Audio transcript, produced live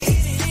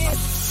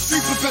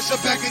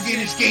Professor back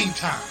again, it's game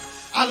time.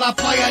 A la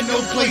playa,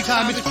 no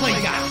playtime, it's play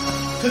guy.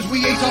 Cause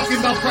we ain't talking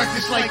about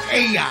practice like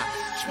AI.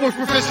 Sports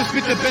professors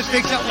spit the best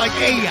takes out like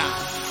AI.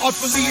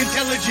 Artfully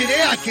intelligent,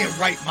 I can't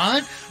write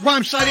mine.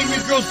 Rhyme citing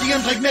your girl's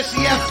DMs like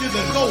Messi after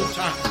the goal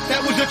time.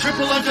 That was a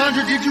triple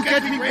entendre, did you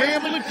catch me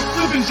rambling?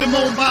 Flipping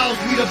Simone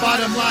Biles, we the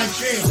bottom line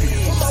champion.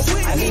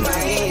 I need my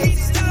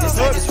hands.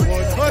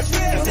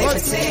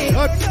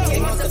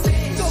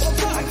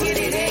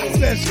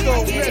 Let's go,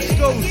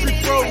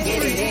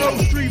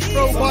 street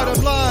pro,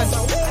 bottom line.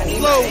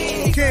 Flow,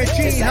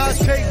 canteen, hot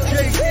take,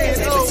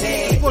 J&O.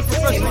 Sports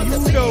professor,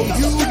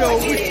 you know.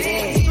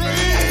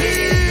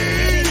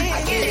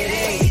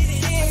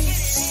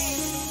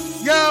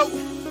 Yo,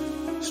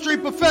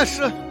 street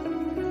professor,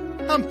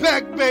 I'm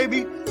back,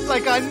 baby,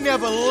 like I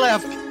never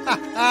left.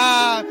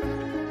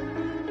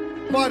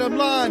 Bottom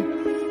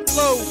line,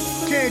 flow,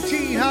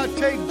 canteen, hot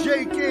take,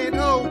 Jake and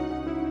O.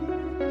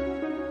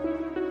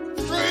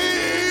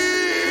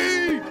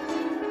 Street!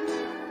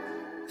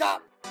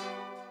 Stop.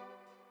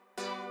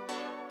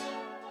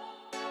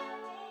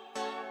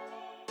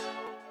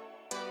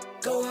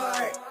 Go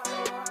hard,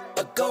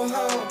 or go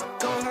home.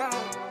 Go home.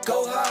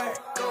 Go hard,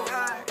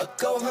 or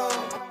go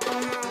home.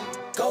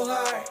 Go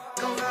hard,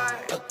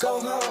 or go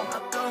home.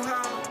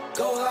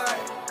 Go hard,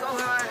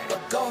 or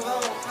go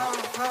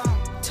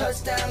home.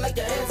 Touchdown like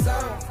the end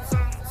zone.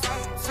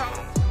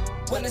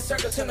 When the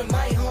circle turn to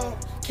my home,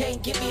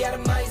 can't get me out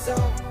of my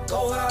zone.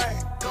 Go hard,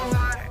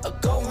 or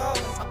go home.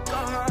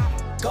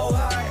 Go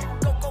hard,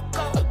 or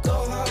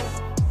go home.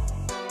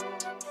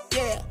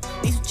 Yeah,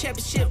 these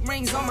championship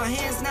rings on my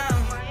hands now.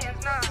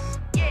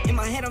 In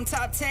my head I'm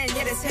top 10,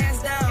 yeah, that's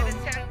hands down.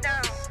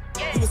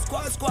 You a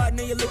squad,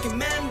 now you're looking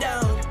man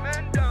down.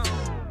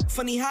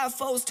 Funny how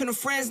foes turn to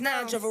friends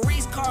now. Drive a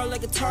race car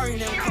like a Atari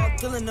now. Call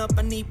filling up,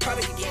 I need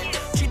product again.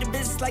 Treat the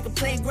business like a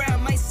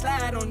playground, might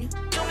slide on you.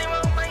 Do me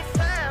wrong, might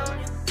slide on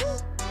you.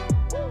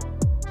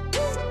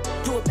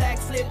 Do a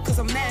backflip, cause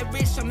I'm mad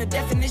rich. I'm the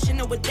definition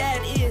of what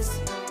that is.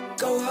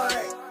 Go hard,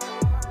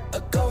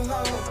 or go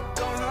home.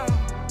 Go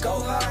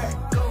hard,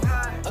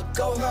 or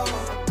go home.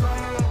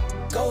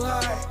 Go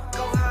hard,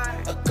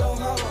 or go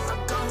home.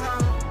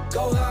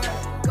 Go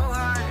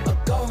hard, or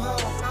go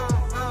home.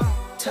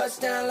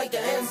 Touchdown like the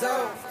end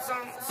zone.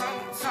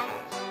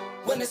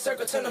 When the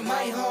circle turn to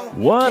my home.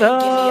 What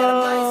up? Get me out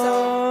of my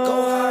zone. Go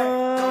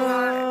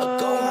hard, or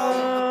go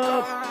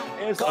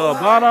home. It's the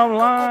bottom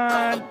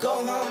line. Or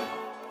go home.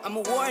 I'm a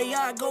warrior,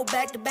 I go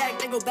back to back,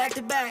 then go back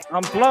to back.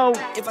 I'm Flo.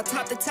 If I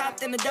top the top,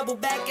 then a double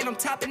back, and I'm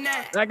topping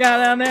that. That guy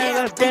down there,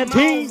 that's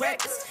Canteen.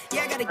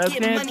 Yeah, I gotta That's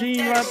get money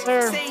Canteen right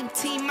there. Same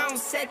team, I'm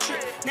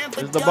centric.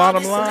 This is the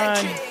bottom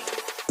line.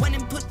 When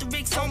and put the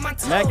Ricks on my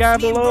toes. That guy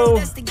below.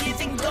 That's the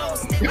giving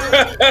goes.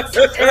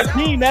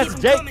 Canteen, that's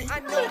Jake.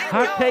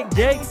 Hot take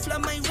Jake. Here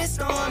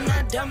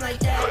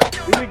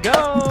we go.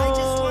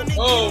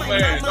 Oh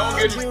man, don't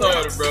get me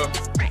started, bro.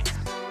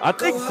 I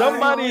think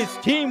somebody's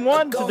team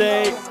won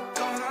today.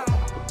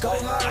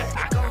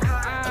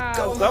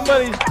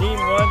 Somebody's team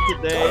won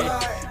today.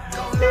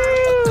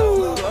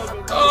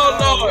 Oh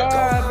Lord,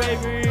 Ah,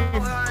 baby.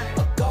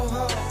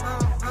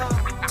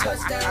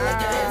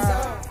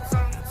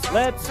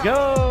 Let's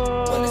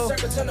go.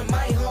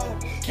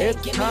 It's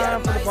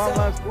time for the Bottom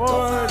Line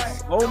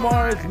Sports.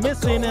 Omar is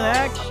missing in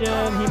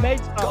action. He may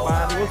stop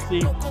by. We'll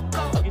see.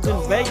 He's in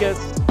Vegas.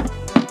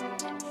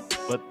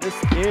 But this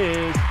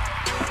is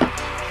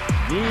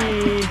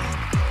the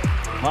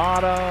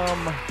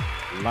Bottom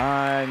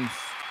Line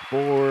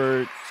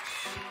Sports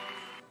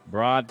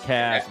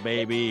broadcast,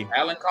 baby.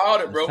 Alan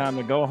called it, bro. It's time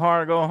to go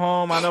hard, go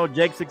home. I know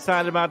Jake's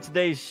excited about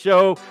today's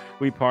show.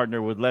 We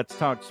partner with Let's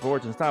Talk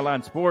Sports and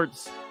Styline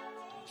Sports,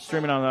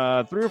 streaming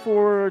on 3 or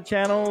 4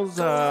 channels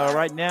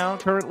right now,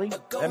 currently.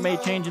 That may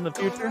change in the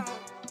future,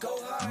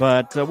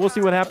 but we'll see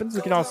what happens.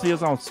 You can also see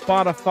us on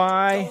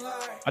Spotify.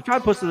 I try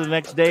to post it the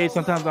next day.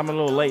 Sometimes I'm a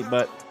little late,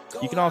 but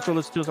you can also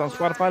listen to us on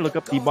Spotify. Look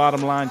up The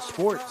Bottom Line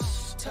Sports.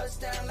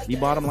 The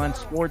Bottom Line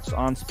Sports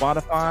on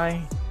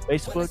Spotify,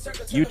 Facebook,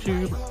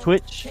 YouTube,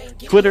 Twitch,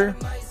 Twitter.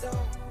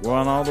 We're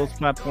on all those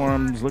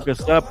platforms. Look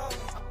us up.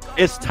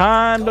 It's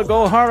time to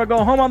go hard or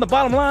go home on the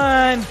bottom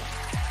line.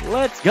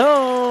 Let's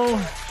go.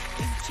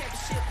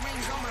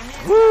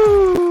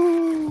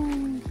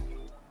 Woo!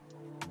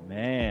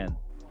 Man,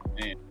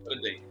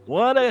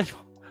 what a day.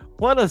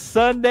 What a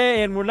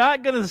Sunday. And we're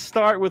not going to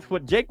start with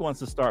what Jake wants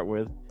to start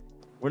with.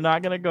 We're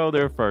not going to go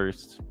there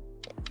first.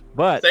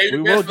 But Save the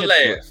best for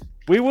last.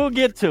 We will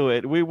get to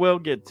it.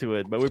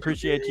 But we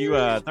appreciate you.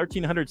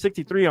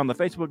 1,363 on the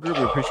Facebook group.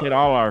 We appreciate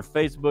all our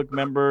Facebook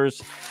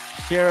members.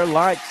 Share,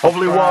 like,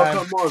 Hopefully subscribe.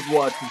 Wild Mar's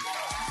watching.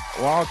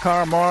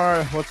 Wild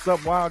Mar. What's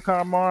up, Wild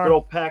Mar? Good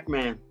old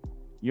Pac-Man.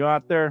 You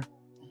out there?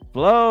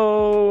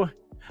 Flo.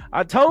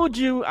 I told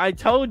you,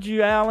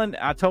 Alan.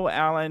 I told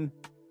Alan.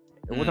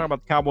 We'll talk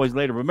about the Cowboys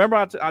later.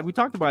 Remember, we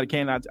talked about it,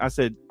 Ken. I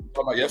said.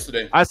 Talking about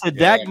yesterday. I said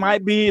Dak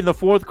might be in the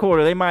fourth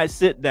quarter. They might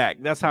sit Dak.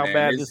 That's how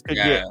bad this could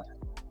get.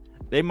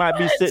 They might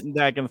be sitting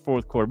Dak in the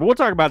fourth quarter. But we'll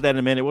talk about that in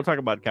a minute. We'll talk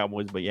about the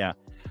Cowboys. But yeah,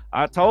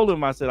 I told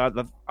him. I said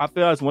I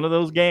feel it's one of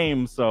those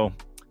games. So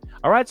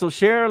All right, so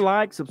share,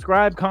 like,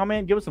 subscribe,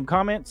 comment, give us some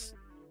comments.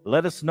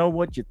 Let us know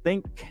what you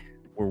think.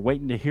 We're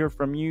waiting to hear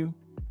from you.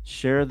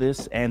 Share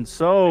this. And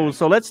so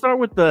let's start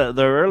with the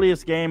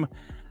earliest game,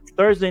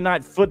 Thursday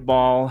night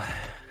football.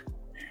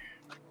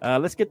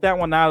 Let's get that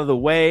one out of the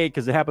way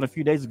because it happened a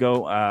few days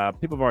ago.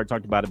 People have already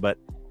talked about it, but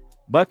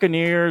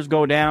Buccaneers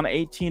go down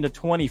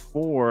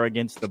 18-24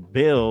 against the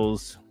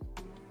Bills.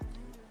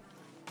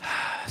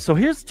 So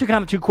here's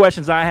two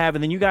questions I have,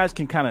 and then you guys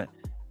can kind of,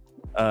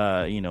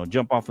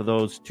 jump off of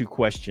those two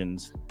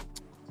questions.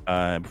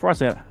 Before I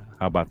say,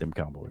 how about them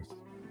Cowboys?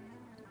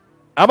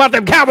 How about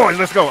them Cowboys?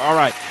 Let's go. All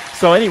right.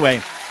 So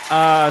anyway,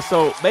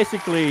 so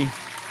basically,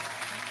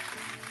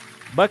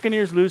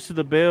 Buccaneers lose to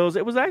the Bills.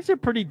 It was actually a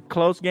pretty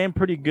close game,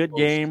 pretty good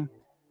game.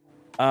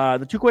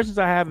 The two questions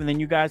I have, and then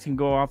you guys can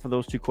go off of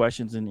those two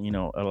questions and,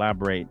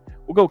 elaborate.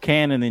 We'll go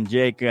Ken and then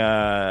Jake.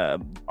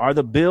 Are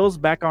the Bills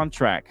back on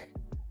track?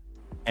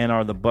 And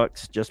are the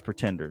Bucs just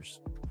pretenders?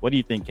 What do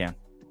you think, Ken?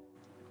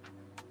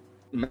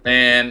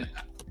 Man,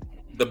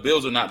 the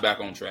Bills are not back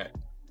on track.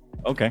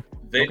 Okay.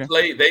 They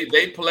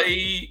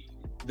played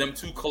them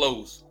too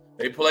close.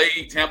 They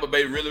played Tampa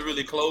Bay really,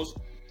 really close.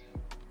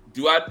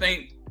 Do I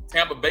think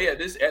Tampa Bay at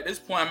this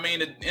point? I mean,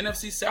 the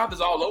NFC South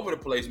is all over the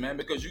place, man.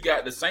 Because you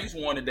got the Saints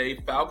won today,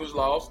 Falcons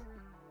lost,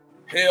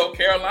 hell,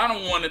 Carolina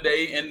won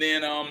today, and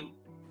then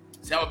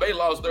Tampa Bay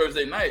lost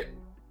Thursday night.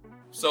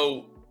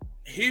 So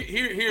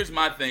here's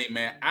my thing,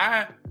 man.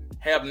 I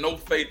have no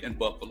faith in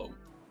Buffalo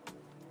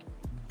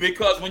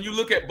because when you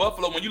look at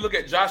Buffalo, when you look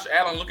at Josh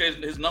Allen, look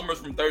at his numbers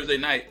from Thursday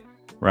night.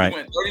 Right. He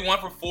went 31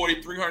 for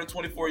 40,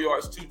 324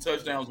 yards, 2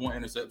 touchdowns, 1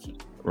 interception.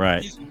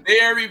 Right. He's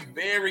very,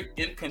 very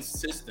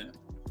inconsistent.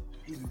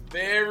 He's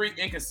very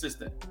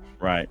inconsistent.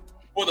 Right.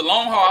 For the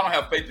long haul, I don't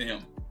have faith in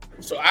him.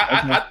 So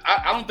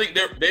I don't think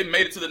they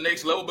made it to the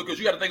next level because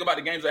you got to think about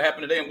the games that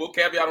happened today, and we'll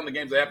caveat on the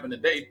games that happened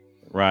today.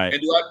 Right.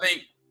 And do I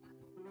think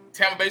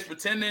Tampa Bay's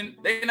pretending?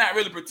 They're not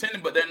really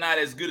pretending, but they're not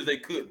as good as they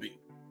could be.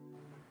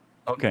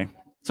 Okay.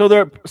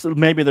 So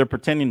maybe they're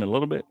pretending a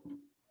little bit.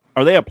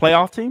 Are they a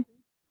playoff team?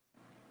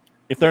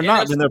 If they're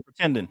not, then they're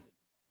pretending.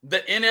 The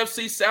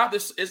NFC South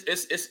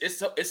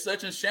is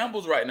such in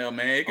shambles right now,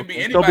 man. It can be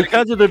anybody. So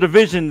because of the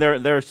division,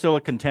 they're still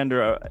a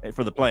contender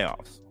for the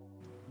playoffs.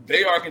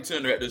 They are a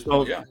contender at this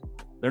point. Yeah.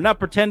 They're not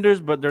pretenders,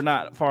 but they're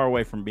not far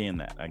away from being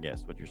that. I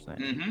guess what you're saying.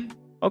 Mm-hmm.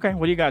 Okay.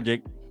 What do you got,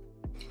 Jake?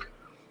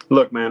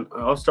 Look, man,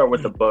 I'll start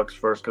with the Bucs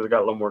first because I got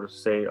a little more to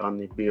say on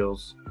the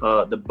Bills.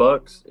 The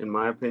Bucs, in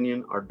my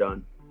opinion, are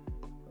done.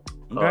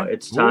 Okay.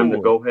 It's time to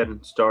go ahead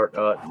and start.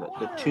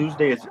 The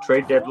Tuesday is the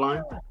trade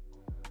deadline.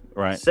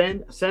 Right.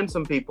 Send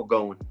some people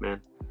going, man.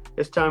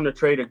 It's time to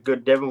trade a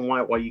good Devin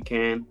White while you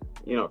can.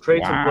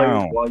 Trade some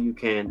players while you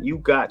can. You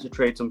got to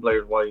trade some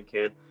players while you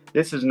can.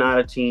 This is not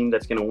a team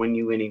that's going to win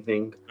you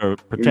anything. Or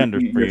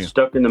pretenders for you. You're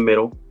stuck in the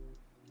middle,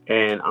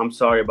 and I'm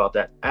sorry about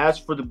that. As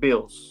for the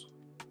Bills,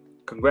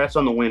 congrats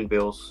on the win,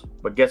 Bills.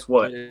 But guess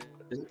what?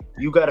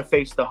 You got to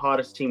face the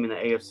hottest team in the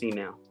AFC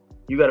now.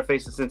 You got to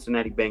face the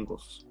Cincinnati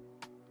Bengals.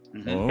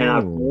 Mm-hmm. And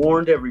I've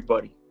warned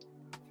everybody.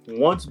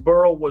 Once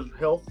Burrow was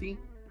healthy,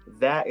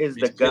 that is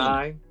the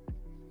guy,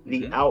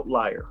 the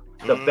outlier,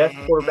 the best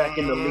quarterback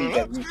in the league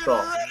that we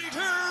saw.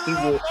 He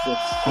will score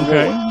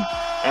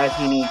as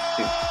he needs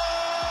to.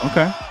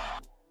 Okay.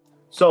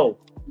 So,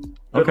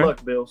 good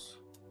luck, Bills.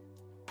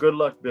 Good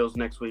luck, Bills,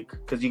 next week.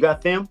 Because you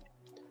got them,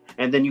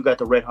 and then you got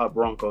the Red Hot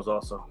Broncos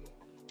also.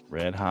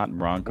 Red Hot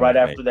Broncos. Right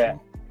after that.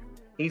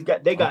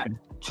 They got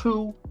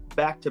 2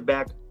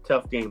 back-to-back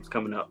tough games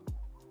coming up.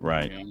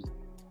 Right.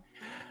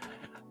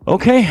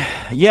 Okay.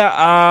 Yeah,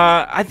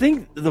 I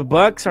think the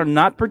Bucs are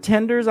not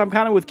pretenders. I'm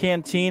kind of with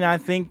Canteen. I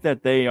think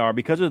that they are,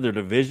 because of their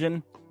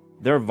division,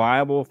 they're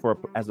viable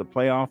as a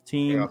playoff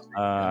team.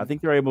 I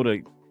think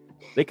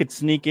they could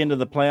sneak into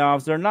the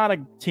playoffs. They're not a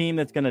team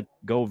that's going to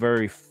go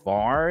very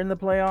far in the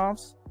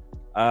playoffs.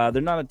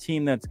 They're not a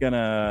team that's going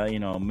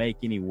to, make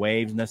any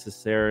waves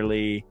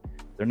necessarily.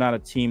 They're not a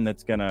team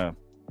that's going to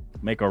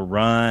make a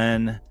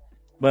run.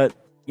 But,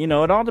 it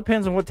all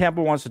depends on what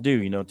Tampa wants to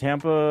do.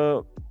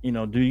 Tampa,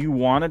 do you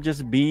want to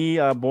just be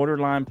a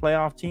borderline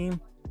playoff team,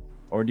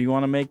 or do you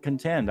want to make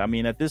contend? I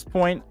mean, at this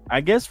point,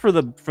 I guess for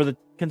the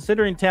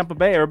considering Tampa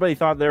Bay, everybody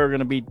thought they were going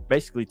to be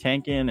basically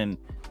tanking and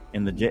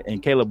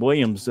in Caleb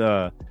Williams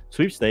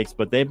sweepstakes,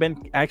 but they've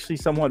been actually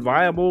somewhat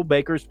viable.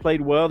 Baker's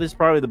played well. This is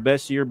probably the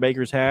best year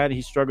Baker's had.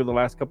 He struggled the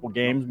last couple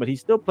games, but he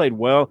still played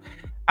well.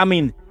 I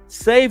mean,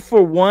 save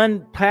for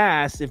one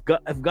pass, if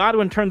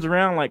Godwin turns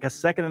around like a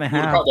second and a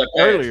half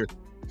earlier,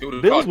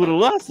 Bills would have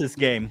lost this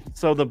game.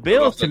 So the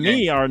Bills to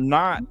me are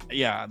not.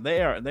 Yeah,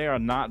 they are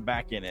not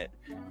back in it.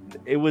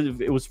 It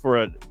was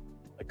for a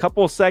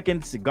couple of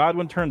seconds.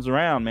 Godwin turns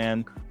around,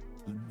 man.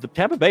 The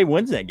Tampa Bay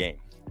wins that game,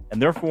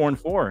 and they're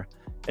 4-4.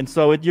 And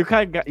so you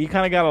kind of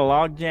got a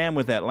log jam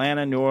with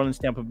Atlanta, New Orleans,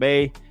 Tampa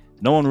Bay.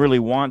 No one really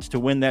wants to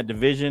win that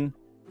division.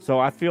 So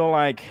I feel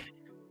like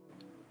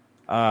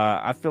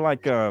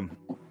the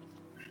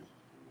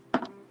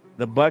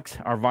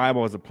Bucs are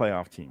viable as a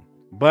playoff team.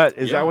 But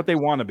is that what they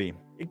want to be?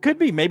 It could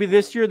be. Maybe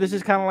this year, this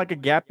is kind of like a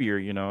gap year,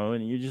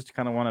 and you just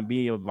kind of want to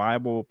be a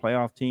viable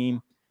playoff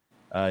team.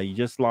 You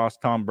just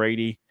lost Tom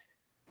Brady.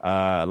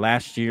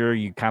 Last year,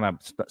 you kind of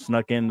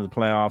snuck into the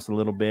playoffs a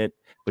little bit,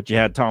 but you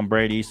had Tom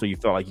Brady, so you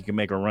felt like you could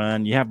make a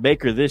run. You have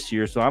Baker this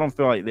year, so I don't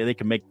feel like they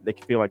can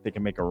feel like they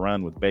can make a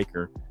run with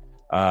Baker,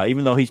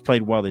 even though he's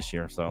played well this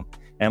year. So,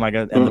 and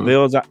the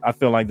Bills, I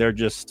feel like they're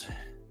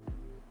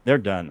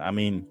done. I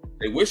mean,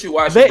 they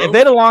wishy-washy. If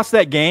they'd have lost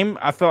that game,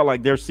 I felt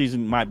like their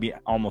season might be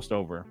almost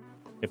over.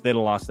 If they'd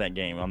have lost that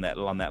game on that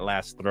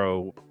last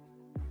throw,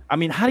 I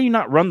mean, how do you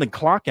not run the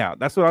clock out?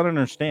 That's what I don't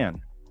understand.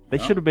 They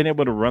should have been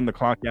able to run the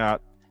clock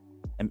out,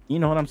 and you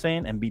know what I'm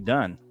saying, and be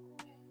done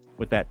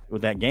with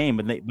that game.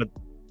 But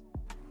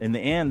in the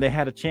end, they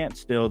had a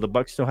chance. Still, the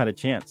Bucs still had a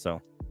chance.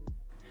 So,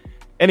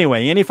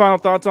 anyway, any final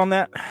thoughts on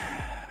that?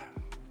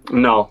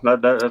 No,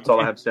 that's all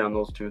I have to say on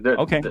those two.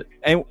 Okay.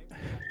 And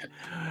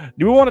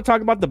do we want to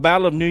talk about the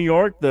Battle of New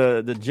York,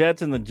 the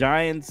Jets and the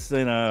Giants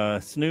in a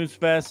snooze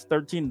fest,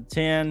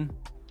 13-10?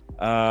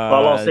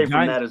 All I'll say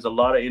from that is a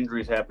lot of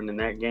injuries happened in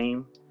that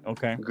game.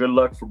 Okay. Good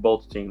luck for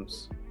both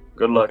teams.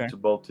 Good luck to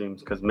both teams,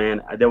 because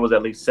man, there was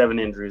at least 7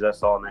 injuries I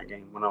saw in that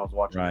game when I was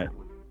watching that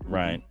one.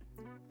 Right.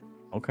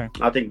 Okay.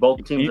 I think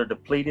both teams are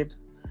depleted.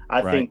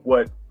 I think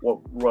what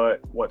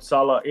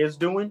Salah is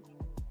doing,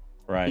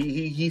 right?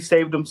 He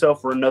saved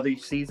himself for another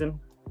season.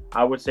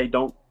 I would say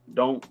don't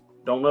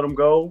let him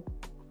go.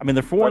 I mean,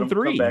 they're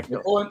 4-3. They're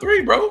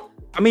 4-3, bro.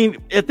 I mean,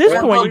 at this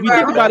point, if you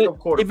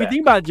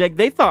think about it, Jake,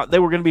 they thought they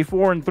were going to be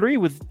 4-3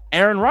 with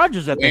Aaron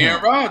Rodgers at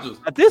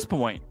this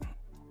point.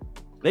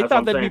 They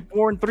thought they'd be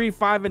 4-3,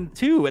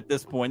 5-2 at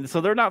this point, so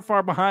they're not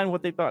far behind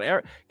what they thought.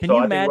 Can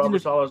you imagine?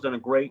 Robert Saleh's done a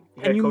great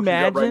head coaching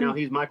job right now.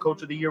 He's my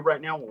coach of the year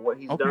right now with what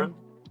he's done.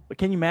 But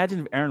can you imagine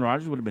if Aaron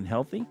Rodgers would have been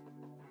healthy?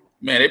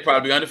 Man, they'd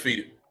probably be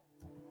undefeated.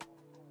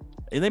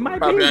 And they might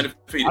be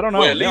undefeated. I don't know.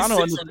 Well, at least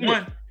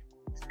 6-1.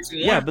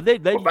 Yeah, but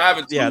they'd be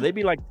 5-2. Yeah, they'd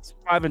be like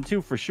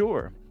 5-2 for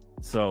sure.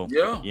 So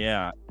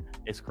yeah,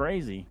 it's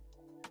crazy.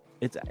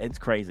 It's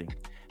crazy.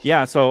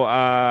 Yeah,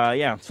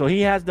 so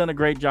he has done a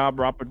great job.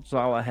 Robert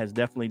Saleh has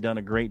definitely done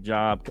a great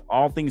job.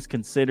 All things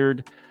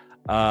considered,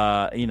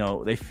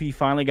 he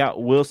finally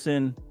got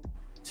Wilson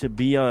to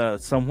be a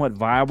somewhat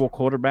viable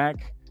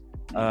quarterback,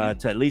 to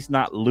at least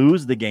not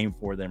lose the game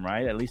for them,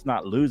 right? At least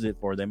not lose it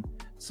for them.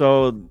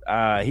 So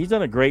he's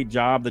done a great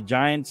job. The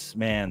Giants,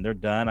 man, they're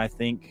done, I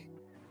think.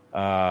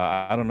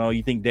 I don't know.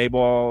 You think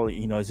Daboll,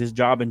 is his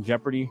job in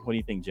jeopardy? What do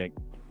you think, Jake?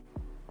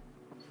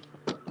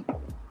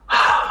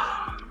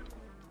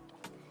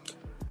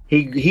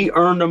 He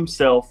earned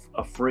himself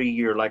a free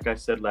year, like I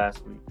said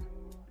last week.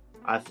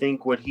 I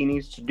think what he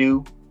needs to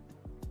do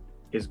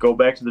is go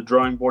back to the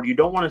drawing board. You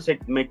don't want to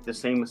make the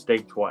same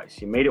mistake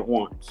twice. You made it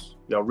once.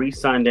 Y'all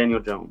re-signed Daniel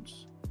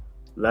Jones.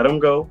 Let him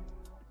go.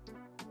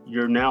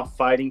 You're now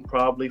fighting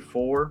probably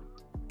for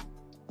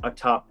a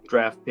top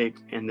draft pick,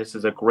 and this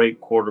is a great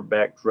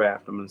quarterback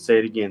draft. I'm going to say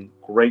it again.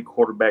 Great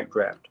quarterback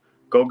draft.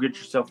 Go get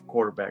yourself a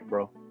quarterback,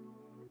 bro.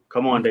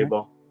 Come on,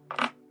 Daboll.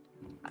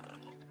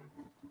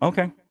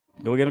 Okay.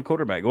 Go get a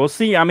quarterback. We'll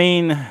see. I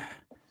mean,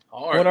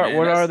 what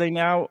are they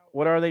now?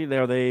 What are they?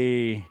 Are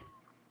they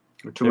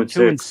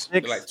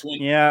 2-6? Like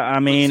 20, yeah, I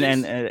mean,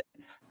 and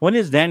when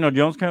is Daniel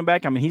Jones coming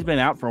back? I mean, he's been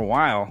out for a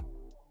while.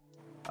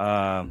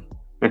 And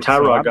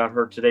Tyrod got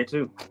hurt today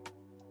too.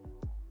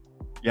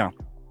 Yeah,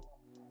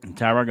 and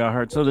Tyrod got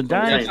hurt. So the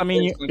Giants, I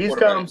mean, he's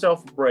got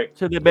himself a break.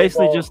 So they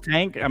basically just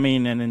tank. I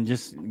mean,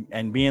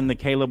 and be in the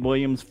Caleb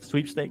Williams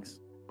sweepstakes.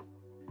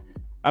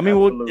 I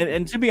mean,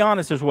 and to be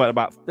honest, there's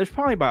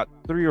probably about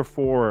 3 or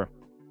 4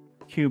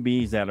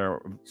 QBs that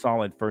are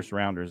solid first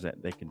rounders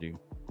that they could do,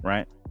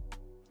 right?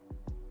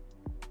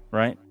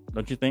 Right?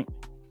 Don't you think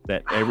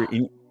that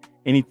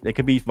they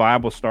could be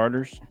viable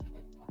starters?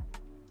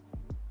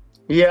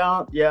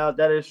 Yeah,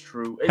 that is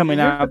true. Coming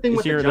out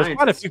this year, there's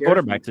quite a few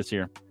quarterbacks this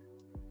year.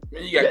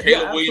 Man, you got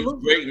Caleb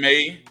Williams, Drake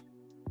May.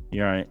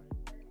 You're right.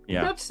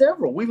 Yeah, we got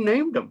several. We've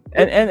named them,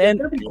 and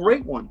they'll be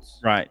great ones,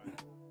 right?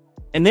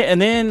 And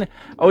then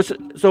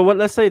so what?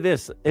 Let's say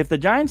this: if the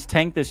Giants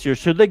tank this year,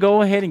 should they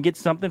go ahead and get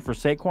something for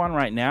Saquon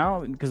right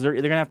now? Because they're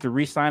gonna have to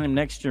re-sign him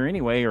next year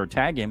anyway, or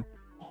tag him.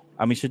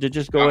 I mean, should they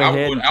just go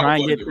ahead and try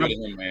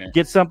and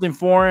get something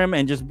for him,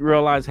 and just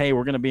realize, hey,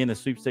 we're gonna be in the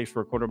sweepstakes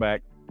for a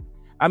quarterback?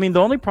 I mean, the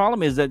only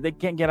problem is that they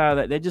can't get out of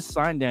that. They just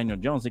signed Daniel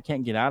Jones. They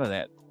can't get out of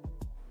that.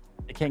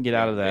 They can't get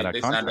out of that.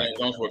 They signed Daniel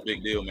Jones for a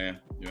big deal, man.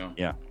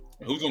 Yeah.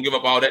 And who's gonna give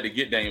up all that to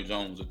get Daniel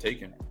Jones or take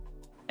him?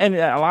 And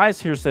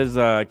Elias here says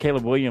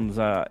Caleb Williams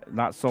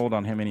not sold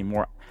on him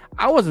anymore.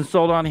 I wasn't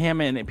sold on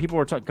him, and people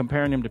were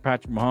comparing him to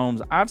Patrick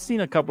Mahomes. I've seen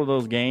a couple of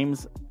those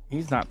games.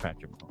 He's not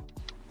Patrick Mahomes.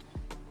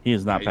 He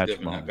is not Patrick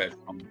Mahomes.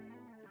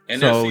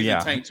 And their season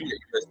tanked too.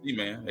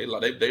 Man,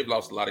 they've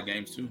lost a lot of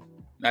games too.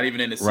 Not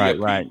even in the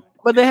CFP. Right.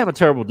 But they have a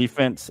terrible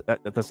defense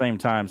at the same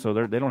time, so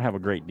they don't have a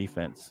great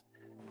defense,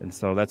 and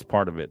so that's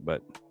part of it.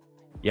 But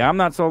yeah, I'm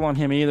not sold on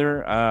him either.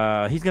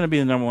 He's going to be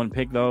the number 1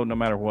 pick, though, no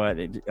matter what.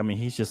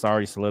 He's just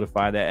already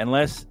solidified that.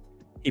 Unless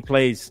he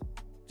plays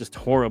just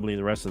horribly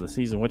the rest of the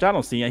season, which I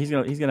don't see. He's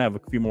gonna have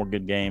a few more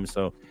good games.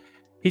 So,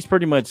 he's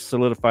pretty much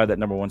solidified that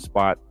number one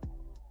spot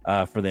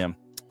for them.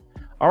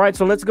 All right,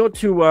 so let's go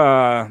to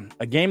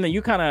a game that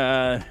you kind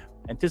of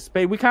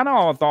anticipate. We kind of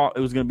all thought it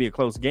was going to be a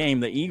close game.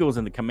 The Eagles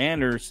and the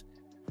Commanders,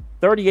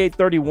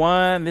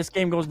 38-31. This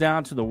game goes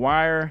down to the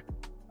wire.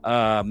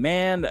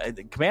 Man,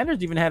 the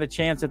Commanders even had a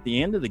chance at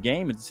the end of the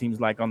game, it seems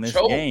like, on this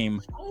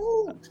game.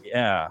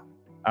 Yeah.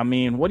 I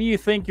mean, what do you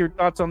think? Your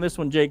thoughts on this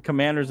one, Jake?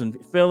 Commanders and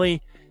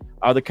Philly.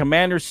 Are the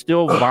Commanders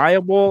still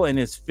viable, and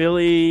is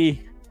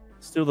Philly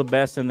still the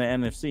best in the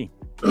NFC?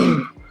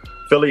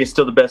 Philly is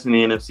still the best in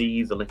the NFC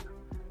easily.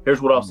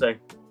 Here's what I'll say.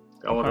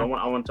 I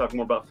want to talk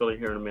more about Philly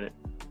here in a minute.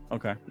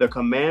 Okay. The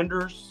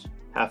Commanders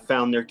have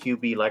found their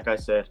QB, like I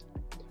said.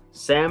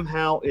 Sam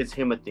Howell is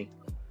Himothy.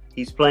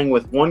 He's playing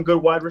with one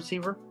good wide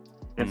receiver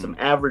and some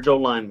average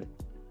O-linemen.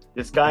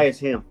 This guy is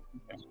him.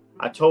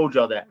 I told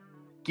y'all that.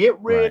 Get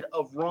rid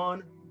of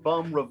Ron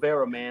Bum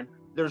Rivera, man.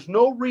 There's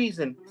no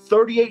reason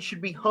 38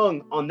 should be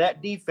hung on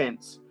that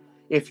defense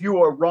if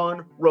you are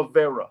Ron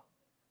Rivera.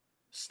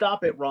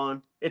 Stop it,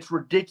 Ron. It's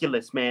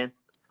ridiculous, man.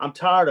 I'm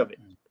tired of it.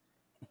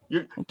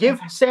 Give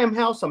Sam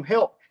Howell some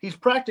help. He's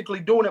practically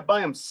doing it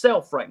by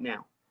himself right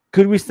now.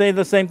 Could we say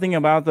the same thing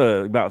about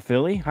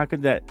Philly? How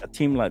could a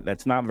team like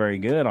that's not very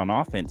good on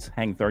offense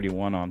hang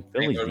 31 on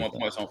Philly? 31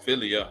 points on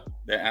Philly, yeah.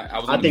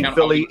 I think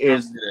Philly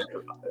is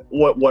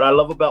what I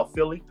love about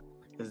Philly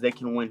is they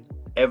can win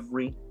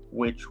every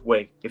which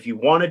way. If you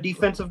want a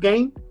defensive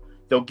game,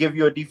 they'll give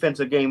you a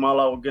defensive game all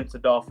out against the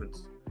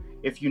Dolphins.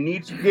 If you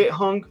need to get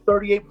hung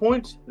 38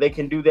 points, they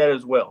can do that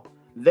as well.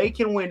 They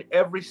can win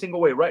every single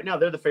way. Right now,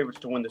 they're the favorites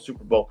to win the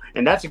Super Bowl,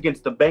 and that's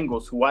against the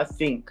Bengals, who I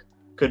think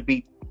could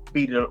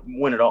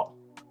win it all.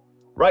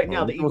 Right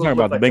now, the Eagles look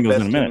like the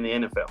best team in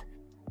the NFL.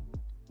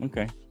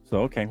 Okay.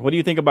 What do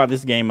you think about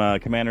this game,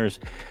 Commanders?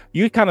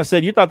 You kind of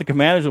said you thought the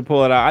Commanders would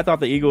pull it out. I thought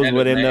the Eagles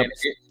would end up.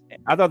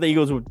 I thought the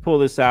Eagles would pull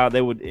this out.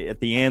 They would at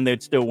the end.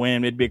 They'd still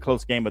win. It'd be a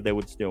close game, but they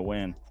would still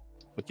win.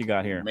 What you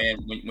got here, man?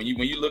 When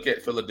you look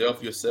at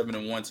Philadelphia,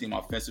 7-1 team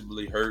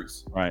offensively,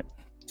 Hurts, right?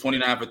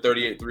 29 for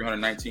 38,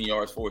 319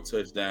 yards, 4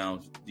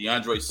 touchdowns.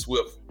 DeAndre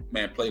Swift,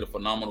 man, played a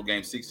phenomenal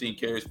game. 16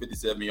 carries,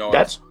 57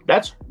 yards.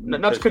 That's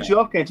not to cut you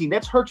off, Canteen.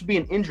 That's Hurts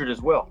being injured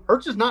as well.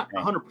 Hurts is not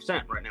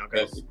 100% right now,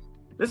 guys. Yes.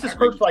 This is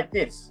Hurts like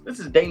this. This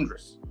is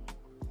dangerous.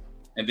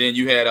 And then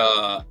you had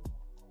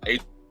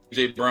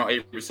A.J. Brown,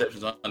 8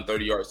 receptions,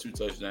 130 yards, 2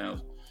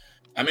 touchdowns.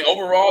 I mean,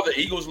 overall, the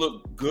Eagles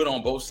look good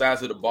on both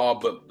sides of the ball.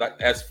 But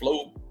as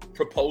Flo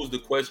proposed the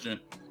question,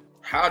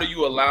 how do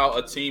you allow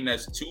a team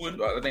that's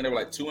I think they were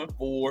like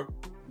 2-4.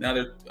 Now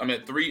they're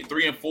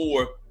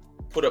 3-4,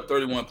 put up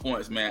 31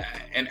 points, man.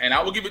 And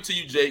I will give it to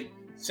you, Jake.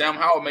 Sam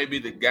Howell may be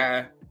the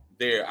guy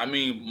there. I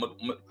mean,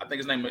 I think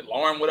his name is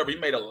McLaurin, whatever. He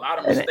made a lot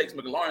of mistakes.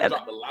 McLaurin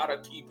dropped a lot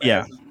of key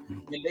passes. Yeah.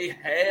 And they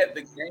had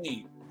the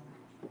game.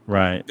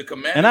 Right. The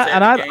Commanders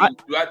had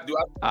the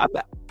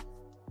game.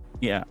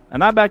 Yeah.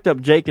 And I backed up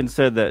Jake and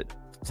said that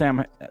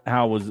Sam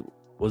Howell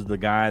was the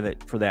guy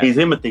that for that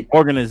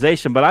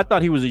organization, but I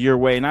thought he was a year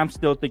away, and I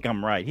still think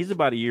I'm right. He's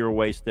about a year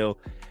away still.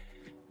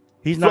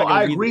 He's not.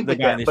 I agree with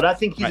that, but I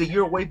think he's a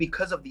year away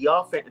because of the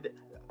offense.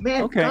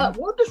 Man, God,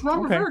 what does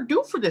Ron Rivera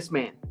do for this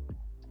man?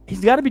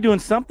 He's got to be doing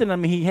something. I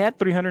mean, he had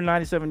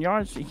 397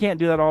 yards. He can't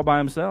do that all by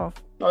himself.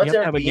 No, you have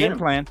to have a game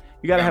plan.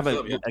 You got to have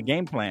a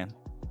game plan.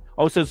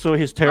 Oh, so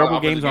his terrible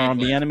games are on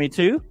the enemy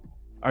too?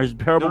 Are his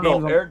terrible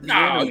games?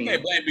 No, you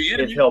can't blame the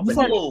enemy.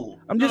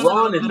 I'm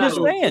just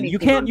saying you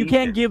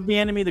can't give the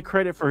enemy the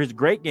credit for his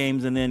great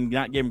games and then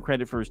not give him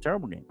credit for his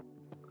terrible game.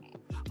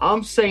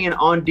 I'm saying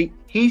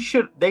they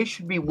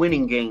should be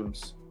winning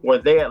games where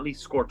they at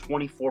least score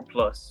 24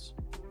 plus.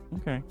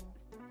 Okay.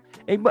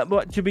 Hey,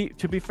 but to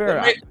be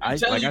fair,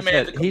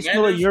 he's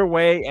still a year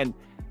away,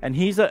 and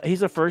he's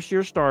a first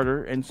year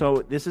starter, and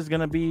so this is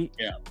going to be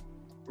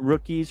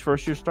rookies,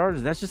 first year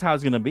starters. That's just how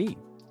it's going to be.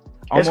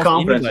 His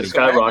confidence is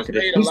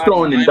skyrocketed. He's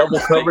throwing in double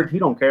coverage. He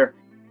don't care.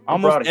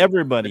 Almost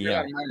everybody.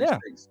 Yeah.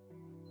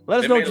 Let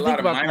us know what you think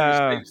about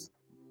that.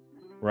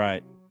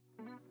 Right.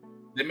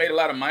 They made a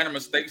lot of minor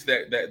mistakes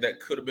that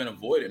could have been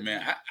avoided,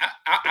 man.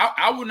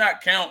 I would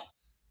not count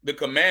the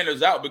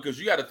Commanders out because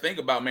you got to think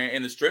about, man,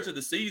 in the stretch of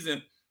the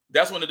season,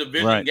 that's when the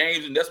division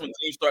games and that's when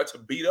teams start to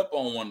beat up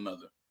on one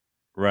another.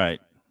 Right.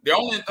 They're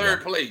only in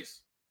third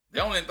place.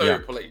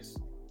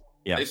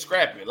 Yeah. They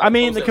scrap it. I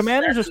mean, the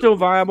Commanders are still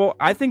viable.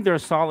 I think they're a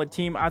solid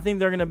team. I think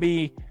they're going to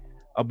be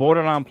a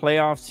borderline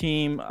playoff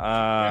team.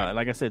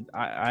 Like I said,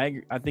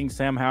 I think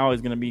Sam Howell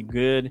is going to be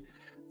good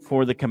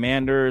for the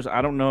Commanders.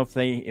 I don't know if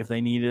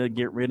they need to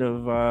get rid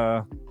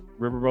of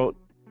Riverboat.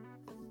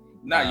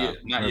 Not yet.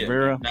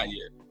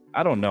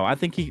 I don't know. I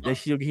think he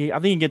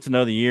gets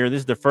another year.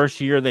 This is the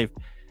first year they've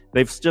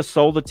just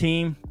sold the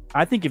team.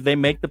 I think if they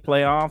make the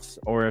playoffs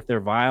or if they're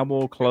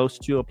viable, close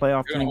to a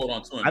playoff team,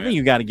 I think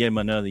you got to give them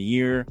another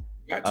year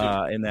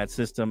in that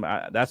system.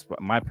 That's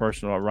my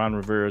personal. Ron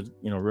Rivera's,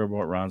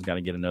 Riverboat Ron's got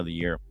to get another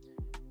year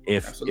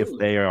if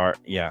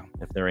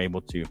they're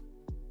able to.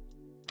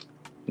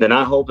 Then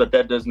I hope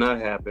that does not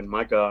happen.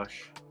 My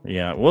gosh.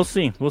 Yeah, we'll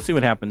see. We'll see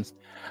what happens.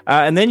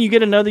 And then you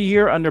get another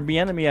year under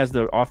Bieniemy as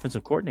the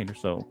offensive coordinator.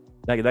 So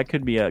That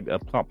could be a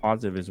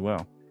positive as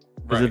well.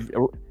 Right.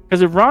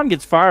 Because if Ron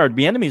gets fired,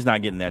 Bieniemy's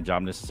not getting that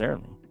job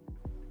necessarily.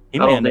 I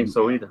don't think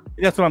so either.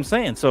 That's what I'm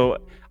saying. So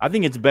I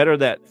think it's better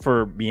that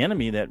for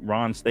Bieniemy that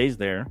Ron stays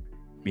there.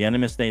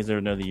 Bieniemy stays there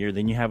another year.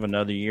 Then you have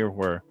another year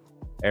where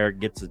Eric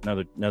gets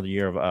another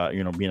year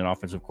of being an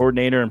offensive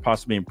coordinator and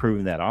possibly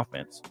improving that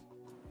offense.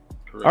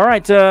 Correct. All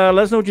right, let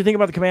us know what you think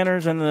about the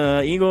Commanders and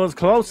the Eagles.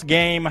 Close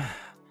game.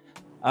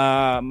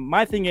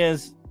 My thing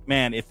is,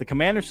 man, if the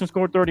Commanders can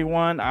score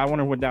 31, I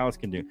wonder what Dallas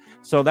can do.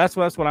 So that's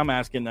what I'm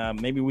asking.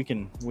 Maybe we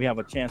have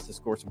a chance to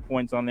score some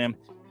points on them,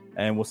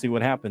 and we'll see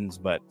what happens.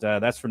 But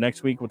that's for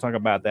next week. We'll talk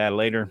about that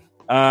later.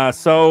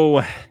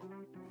 So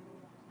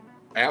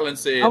Allen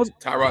said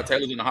Tyrod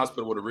Taylor's in the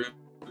hospital with a rib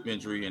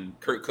injury and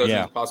Kirk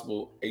Cousins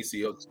possible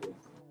ACL.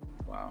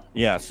 Wow.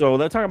 Yeah, so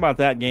let's talk about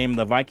that game,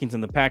 the Vikings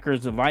and the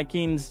Packers. The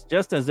Vikings,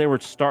 just as they were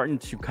starting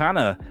to kind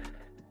of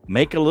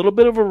make a little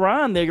bit of a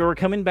run, they were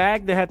coming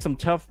back. They had some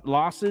tough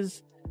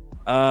losses,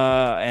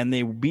 and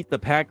they beat the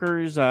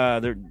Packers.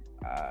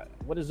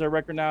 What is their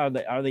record now?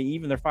 Are they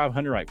even? They're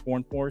 500, right?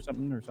 4-4 or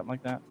something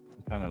like that.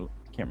 I can't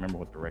remember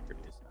what the record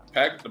is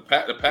now. The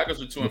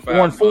Packers are 2-5.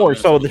 4-4.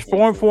 So they're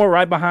 4-4,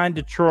 right behind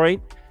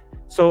Detroit.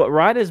 So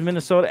right as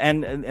Minnesota,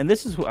 and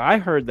this is what I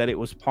heard, that it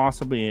was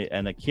possibly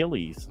an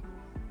Achilles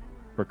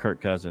for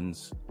Kirk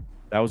Cousins.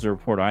 That was the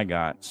report I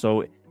got.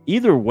 So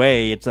either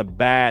way, it's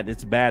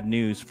bad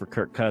news for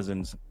Kirk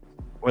Cousins,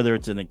 whether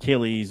it's an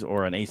Achilles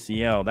or an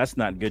ACL. That's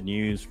not good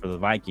news for the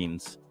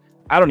Vikings.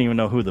 I don't even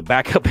know who the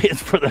backup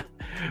is for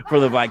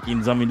the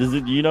Vikings. I mean,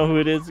 do you know who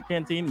it is,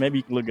 Canteen? Maybe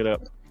you can look it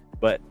up.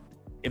 But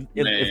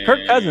if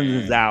Kirk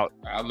Cousins is out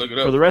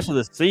for the rest of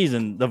the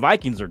season, the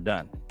Vikings are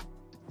done.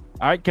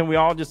 All right, can we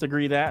all just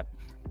agree that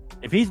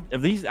if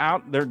he's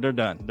out, they're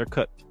done. They're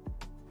cooked.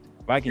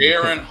 Vikings.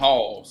 Aaron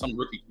Hall, some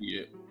rookie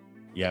kid.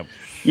 Yeah.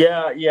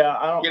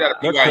 I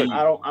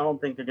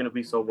don't think they're going to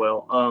be so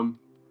well.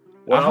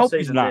 What I'll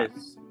say is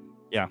this.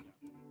 Yeah.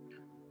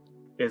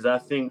 Is I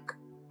think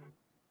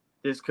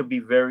this could be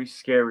very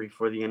scary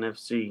for the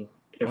NFC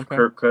if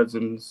Kirk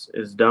Cousins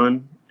is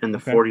done and the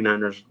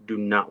 49ers do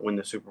not win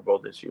the Super Bowl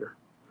this year.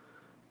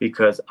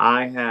 Because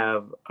I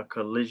have a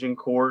collision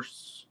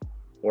course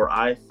where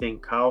I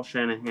think Kyle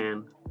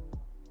Shanahan,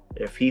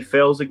 if he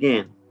fails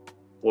again,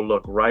 will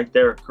look right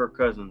there at Kirk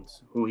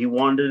Cousins, who he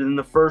wanted in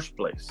the first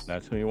place.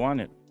 That's who he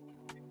wanted.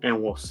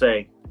 And will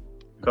say,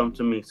 come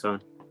to me,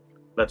 son.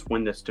 Let's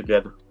win this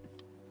together.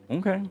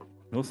 Okay.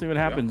 We'll see what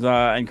happens.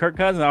 And Kirk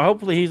Cousins,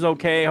 hopefully he's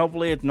okay.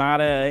 Hopefully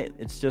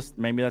it's just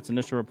maybe that's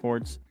initial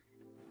reports.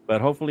 But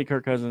hopefully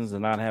Kirk Cousins does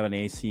not have an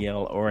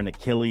ACL or an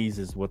Achilles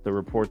is what the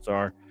reports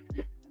are.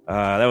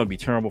 That would be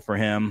terrible for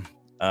him.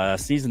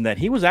 Season that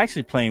he was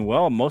actually playing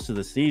well most of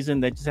the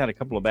season. They just had a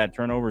couple of bad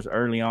turnovers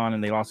early on,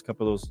 and they lost a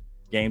couple of those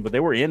games, but they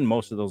were in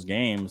most of those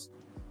games.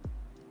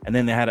 And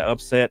then they had an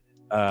upset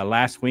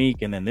last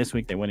week, and then this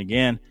week they win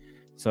again.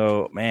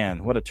 So,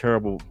 man, what a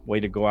terrible way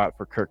to go out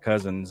for Kirk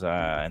Cousins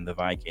and the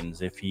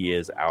Vikings if he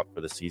is out for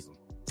the season.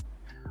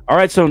 All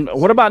right, so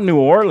what about New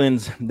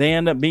Orleans? They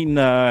end up beating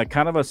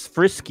kind of a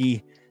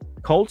frisky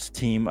Colts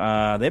team.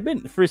 They've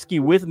been frisky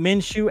with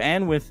Minshew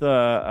and with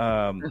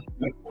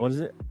what is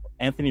it?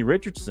 Anthony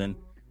Richardson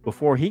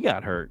before he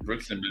got hurt.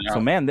 So,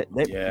 man,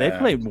 they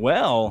played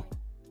well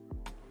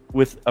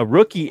with a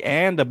rookie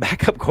and a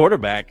backup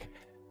quarterback.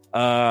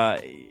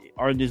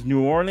 Is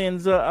New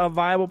Orleans a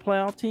viable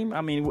playoff team? I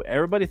mean,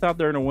 everybody thought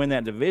they were going to win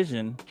that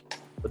division,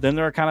 but then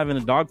they're kind of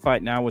in a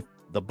dogfight now with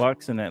the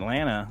Bucs in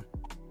Atlanta.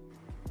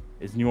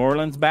 Is New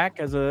Orleans back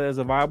as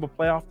a viable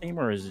playoff team,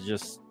 or is it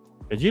just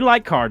because you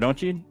like Carr,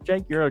 don't you,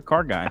 Jake? You're a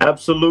Carr guy.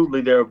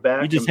 Absolutely, they're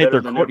back. You just hate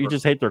their you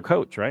just hate their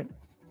coach, right?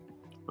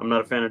 I'm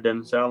not a fan of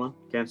Dennis Allen.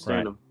 Can't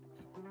stand him.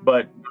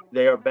 But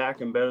they are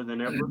back and better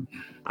than ever.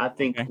 I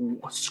think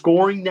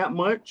scoring that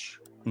much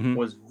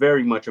was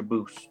very much a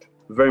boost.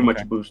 Very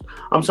much a boost.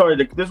 I'm sorry,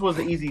 this was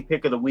the easy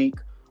pick of the week.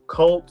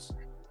 Colts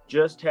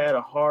just had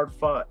a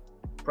hard-fought,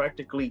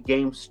 practically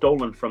game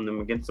stolen from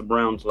them against the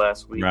Browns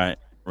last week. Right.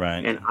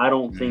 And I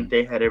don't think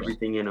they had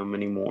everything in them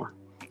anymore.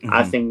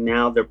 I think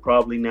now they're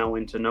probably now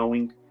into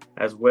knowing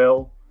as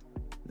well.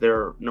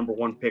 Their number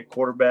one pick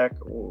quarterback,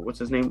 what's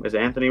his name? Is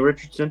it Anthony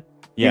Richardson?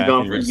 Yeah, he's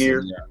gone for a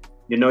year. Yeah.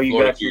 You know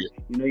you got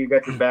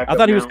your back. I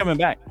thought he was coming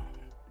back.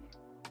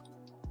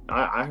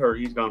 I heard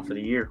he's gone for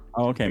the year.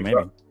 Oh, okay, maybe.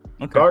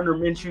 Okay. Gardner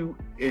Minshew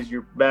is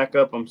your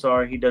backup. I'm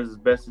sorry, he does as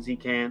best as he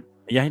can.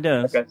 Yeah, he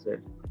does. Like I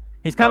said,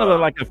 he's kind of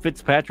like a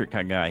Fitzpatrick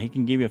kind of guy. He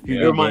can give you a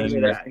few. Reminds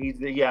me of that.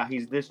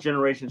 He's this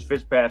generation's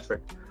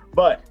Fitzpatrick.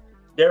 But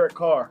Derek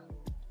Carr,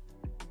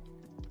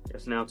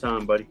 it's now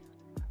time, buddy,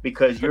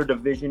 because your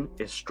division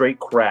is straight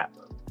crap.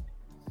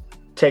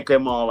 Take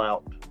them all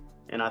out,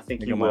 and I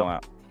think you will.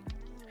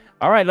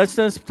 All right, let's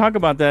talk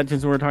about that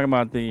since we're talking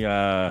about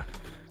the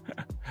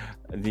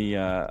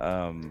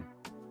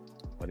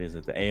what is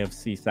it? The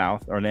AFC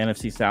South or the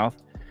NFC South?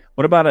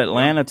 What about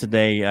Atlanta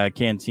today,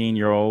 Canteen,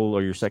 your old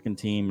or your second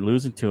team,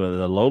 losing to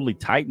the lowly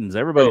Titans?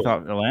 Everybody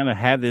thought Atlanta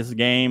had this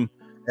game.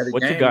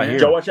 What you got here?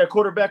 Did you watch that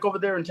quarterback over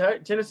there in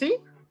Tennessee?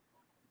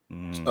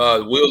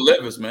 Will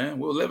Levis, man.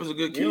 Will Levis is a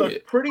good kid. He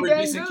looked pretty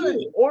dang decent good.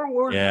 kid.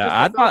 Or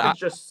I thought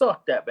just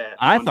sucked that bad.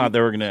 I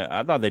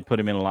thought they'd put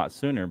him in a lot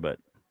sooner, but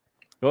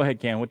go ahead,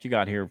 Cam. What you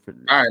got here?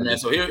 All right, man.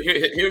 So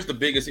here's the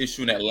biggest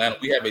issue in Atlanta.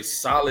 We have a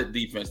solid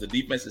defense. The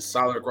defense is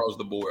solid across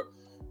the board.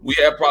 We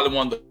have probably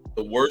one of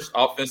the worst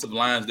offensive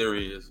lines there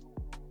is.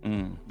 He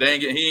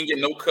ain't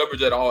getting no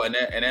coverage at all, and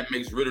that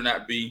makes Ritter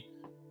not be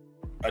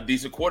a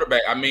decent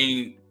quarterback. I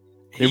mean,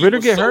 did Ritter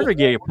get hurt or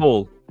get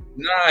pulled?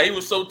 Nah, he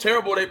was so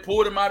terrible they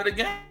pulled him out of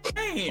the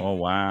game. Oh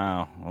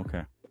wow,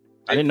 okay.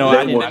 I didn't know.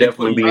 They will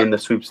definitely be in the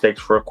sweepstakes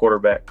for a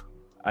quarterback.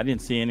 I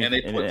didn't see any. And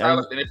they put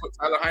Tyler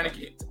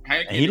Heineke.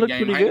 And he looked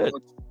pretty good.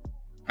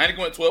 Heineke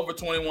went 12 for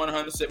 21,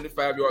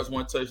 175 yards,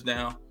 1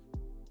 touchdown.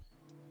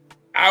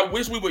 I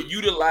wish we would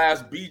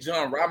utilize B.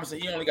 John Robinson.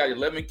 He only got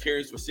 11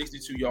 carries for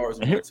 62 yards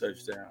and 1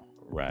 touchdown.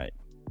 Right.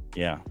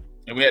 Yeah.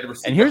 And we had to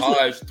receive the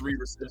Hodge 3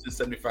 receptions,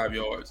 75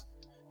 yards.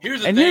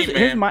 Here's the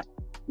thing, man.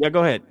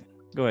 Go ahead.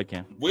 Go ahead,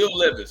 Cam. Will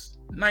Levis,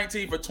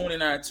 19 for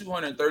 29,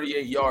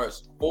 238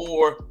 yards,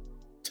 4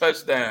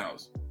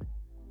 touchdowns.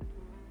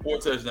 4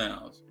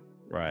 touchdowns.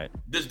 Right.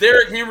 Does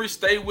Derrick Henry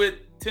stay with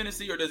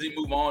Tennessee or does he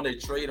move on? They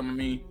trade him. I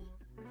mean,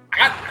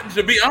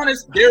 to be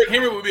honest, Derrick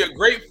Henry would be a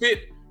great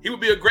fit. He would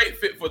be a great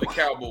fit for the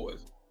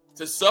Cowboys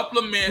to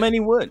supplement. I mean, he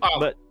would,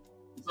 Pollard,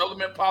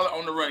 supplement Pollard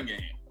on the run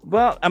game.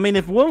 Well, I mean,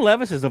 if Will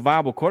Levis is a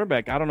viable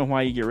quarterback, I don't know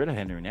why you get rid of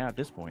Henry now at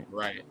this point.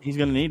 Right. He's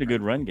going to need a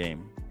good run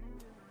game.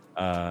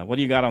 What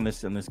do you got on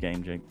this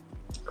game, Jake?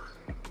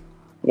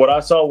 What I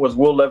saw was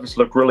Will Levis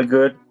look really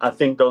good. I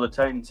think, though, the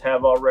Titans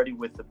have already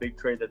with the big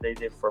trade that they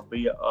did for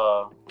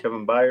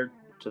Kevin Byard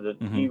to the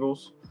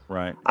Eagles.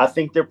 Right. I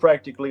think they're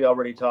practically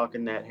already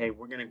talking that, hey,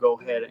 we're going to go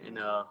ahead and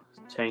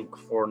tank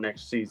for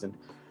next season.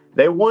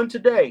 They won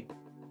today,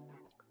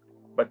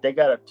 but they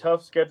got a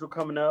tough schedule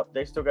coming up.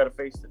 They still got to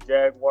face the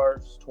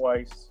Jaguars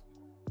twice.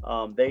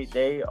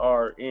 They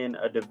are in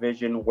a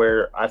division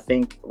where I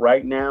think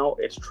right now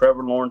it's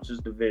Trevor Lawrence's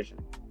division.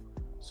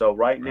 So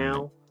right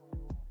now,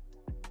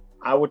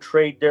 I would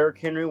trade Derrick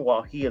Henry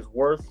while he is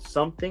worth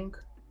something.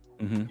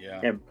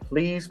 Yeah. And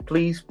please,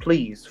 please,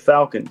 please,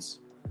 Falcons,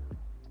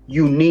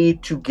 you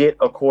need to get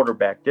a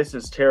quarterback. This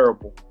is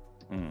terrible.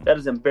 That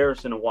is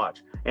embarrassing to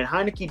watch. And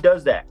Heineke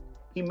does that.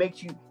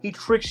 He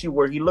tricks you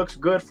where he looks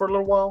good for a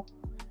little while,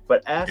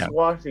 but ask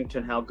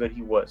Washington how good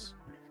he was.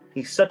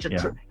 He's such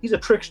he's a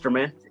trickster,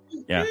 man.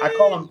 Yeah. I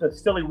call him the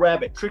silly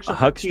rabbit. Trickster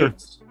for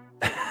kids.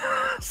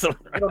 So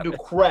I don't do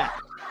crap.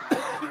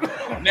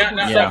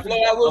 Now, Flo,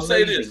 I will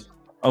say this.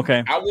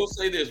 Okay. I will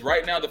say this.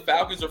 Right now, the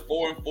Falcons are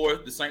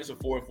 4-4. The Saints are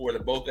 4-4. They're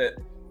both at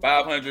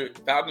 500.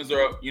 Falcons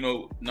are,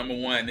 number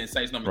 1, and then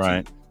Saints number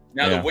 2.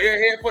 Now, the way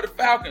ahead for the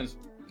Falcons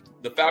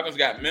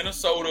got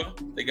Minnesota.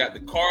 They got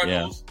the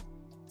Cardinals,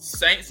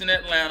 Saints in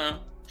Atlanta,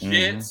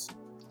 Jets,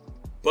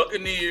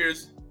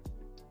 Buccaneers,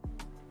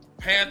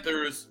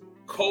 Panthers,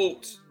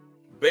 Colts,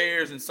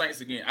 Bears, and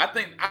Saints again. I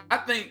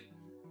think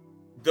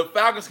the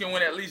Falcons can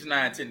win at least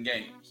 9-10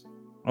 games.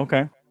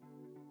 Okay.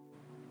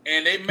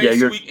 And they may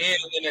squeak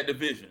in that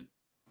division.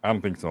 I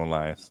don't think so,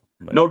 Elias.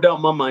 No doubt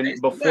in my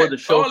mind, before the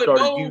show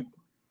started, you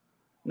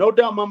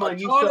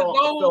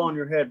fell on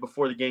your head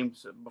before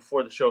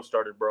the show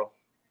started, bro.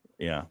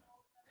 Yeah.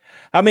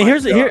 I mean,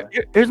 here's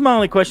my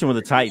only question with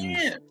the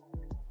Titans.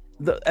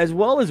 As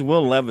well as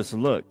Will Levis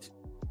looked,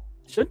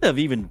 shouldn't have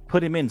even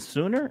put him in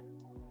sooner.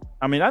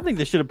 I mean, I think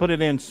they should have put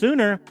it in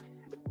sooner.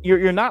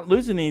 You're not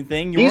losing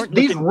anything. You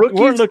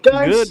weren't looking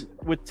good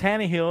with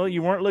Tannehill.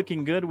 You weren't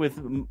looking good with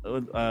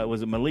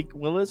was it Malik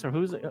Willis or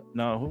who's it?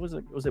 No, who was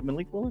it? Was it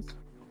Malik Willis?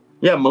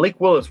 Yeah, Malik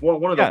Willis,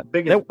 one of the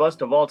biggest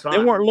busts of all time.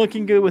 They weren't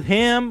looking good with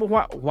him.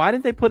 Why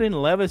didn't they put in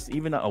Levis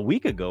even a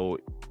week ago?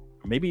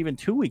 Maybe even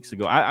 2 weeks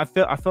ago. I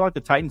feel like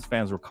the Titans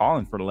fans were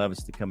calling for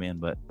Levis to come in,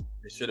 but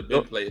they should have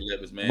been playing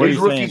Levis, man. These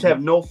rookies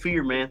have no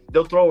fear, man.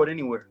 They'll throw it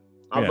anywhere.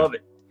 I love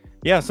it.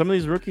 Yeah, some of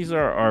these rookies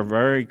are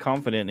very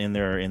confident in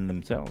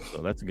themselves,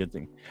 so that's a good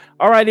thing.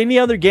 All right, any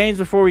other games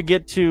before we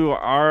get to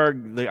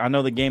I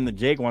know the game that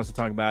Jake wants to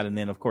talk about, and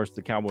then of course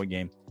the Cowboy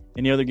game.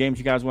 Any other games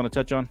you guys want to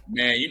touch on?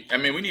 Man,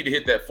 we need to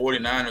hit that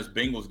 49ers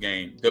Bengals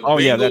game.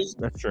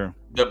 That's true.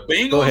 The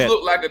Bengals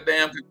look like a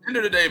damn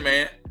contender today,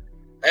 man.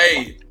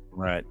 Hey,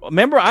 right.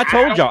 Remember, I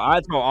told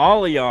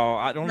all of y'all.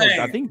 I don't know.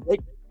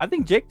 I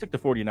think Jake took the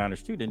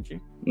 49ers too, didn't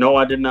you? No,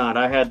 I did not.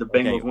 I had the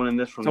Bengals winning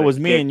this one. So it was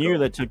me and you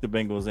that took the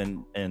Bengals,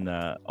 and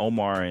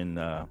Omar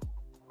and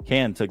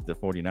Ken took the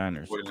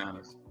 49ers.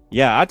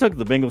 Yeah, I took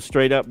the Bengals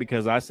straight up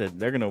because I said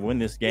they're going to win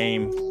this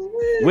game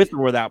with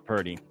or without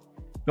Purdy.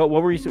 But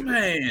what were you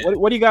saying?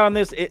 What do you got on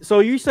this? So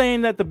you're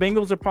saying that the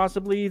Bengals are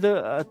possibly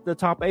the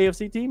top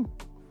AFC team,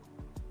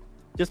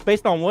 just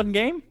based on one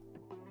game?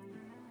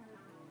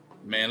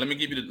 Man, let me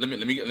give you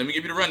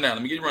the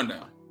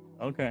rundown.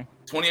 Okay.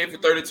 28 for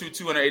 32,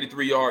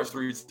 283 yards,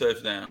 3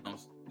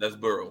 touchdowns. That's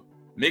Burrow.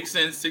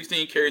 Mixon,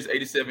 16 carries,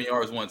 87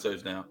 yards, 1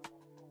 touchdown.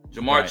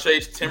 Jamar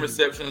Chase, 10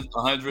 receptions,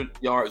 100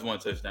 yards, 1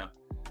 touchdown.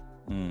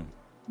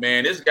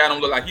 Man, this guy don't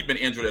look like he's been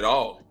injured at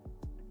all.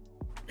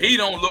 He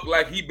don't look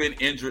like he's been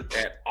injured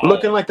at all.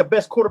 Looking like the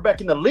best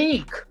quarterback in the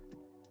league.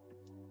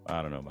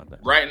 I don't know about that.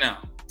 Right now.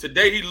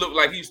 Today, he looked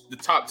like he's the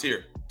top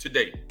tier.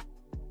 Today.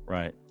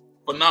 Right.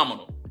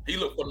 Phenomenal. He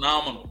looked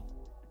phenomenal.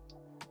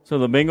 So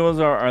the Bengals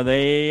are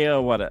they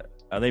what?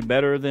 Are they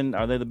better than?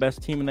 Are they the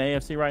best team in the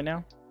AFC right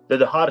now? They're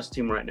the hottest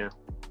team right now.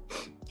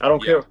 I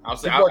don't care. I'll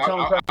say People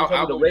are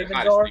telling me the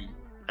Ravens are. Team.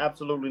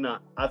 Absolutely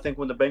not. I think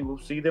when the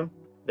Bengals see them,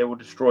 they will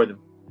destroy them.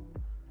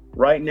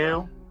 Right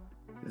now,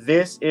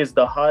 this is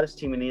the hottest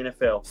team in the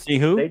NFL. See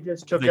who? They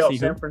just took out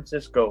San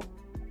Francisco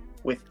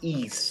with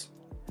ease.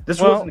 This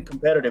wasn't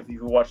competitive if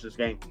you watch this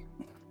game.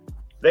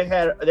 They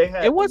had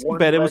it was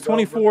competitive. It was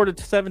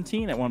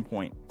 24-17 at one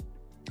point.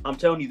 I'm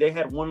telling you, they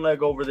had one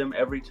leg over them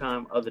every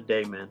time of the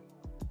day, man.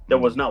 There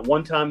was not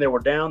one time they were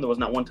down. There was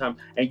not one time.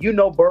 And you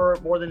know Burr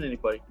more than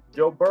anybody.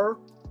 Joe Burr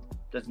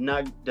does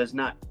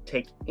not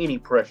take any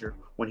pressure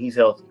when he's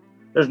healthy.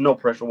 There's no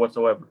pressure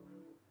whatsoever.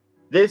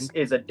 This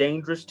is a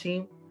dangerous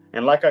team.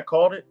 And like I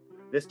called it,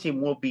 this team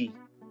will be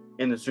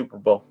in the Super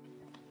Bowl.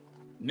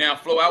 Now,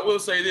 Flo, I will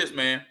say this,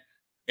 man.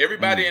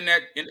 Everybody in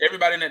that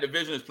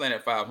division is playing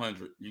at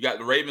 500. You got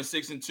the Ravens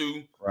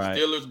 6-2, right.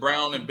 Steelers,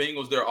 Brown, and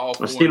Bengals. They're all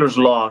 4. The Steelers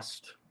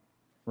lost,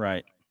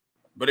 right?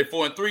 But they're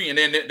 4-3, and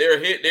then they're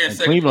hit. They're in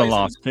second Cleveland place.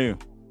 lost too.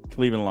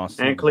 Cleveland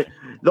lost. And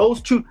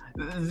those two.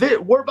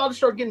 We're about to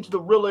start getting to the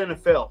real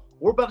NFL.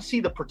 We're about to see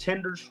the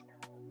pretenders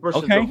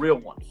versus the real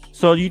ones.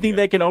 So do you think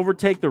they can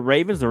overtake the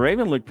Ravens? The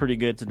Ravens look pretty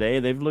good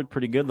today. They've looked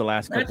pretty good the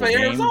last couple of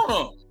games.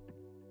 Arizona.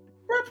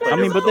 I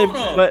mean,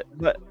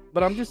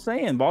 but I'm just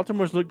saying,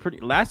 Baltimore's looked pretty.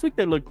 Last week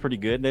they looked pretty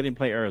good. They didn't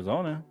play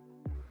Arizona.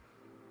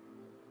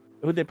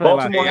 Who they play?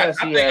 Baltimore I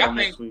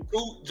think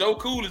Joe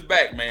Cool is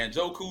back, man.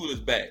 Joe Cool is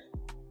back.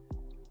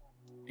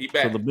 He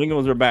back. So the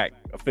Bengals are back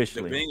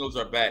officially. The Bengals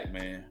are back,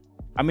 man.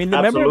 I mean,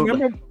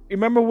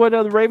 remember what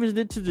the Ravens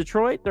did to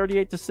Detroit,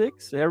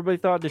 38-6. Everybody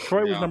thought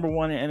Detroit was number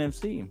one in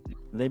NFC.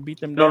 They beat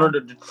them down. No,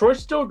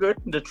 Detroit's still good.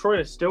 Detroit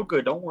is still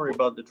good. Don't worry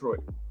about Detroit.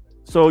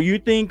 So you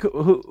think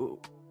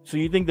So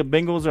you think the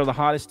Bengals are the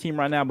hottest team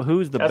right now, but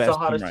who's the best team right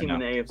now? That's the hottest team in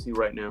the AFC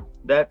right now.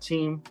 That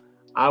team,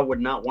 I would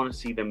not want to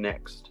see them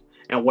next.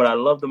 And what I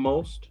love the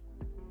most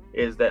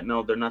is that,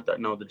 no, they're not that.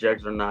 No, the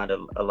Jags are not,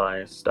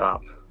 Elias.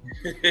 Stop.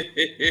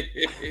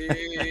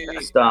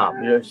 Stop.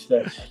 You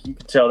can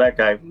tell that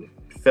guy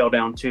fell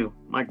down too.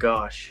 My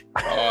gosh.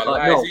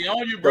 No. He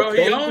on you, bro.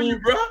 He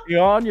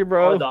on you,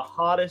 bro. Are the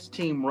hottest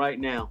team right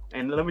now.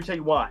 And let me tell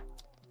you why.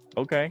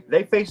 Okay.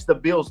 They face the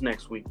Bills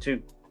next week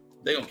too.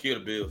 They're going to kill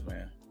the Bills,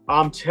 man.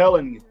 I'm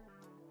telling you,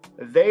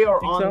 they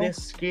are on this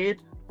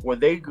skid where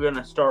they're going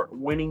to start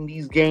winning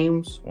these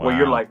games where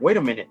you're like, wait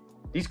a minute,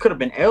 these could have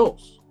been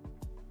L's.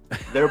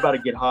 They're about to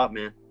get hot,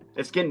 man.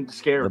 It's getting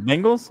scary. The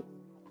Bengals?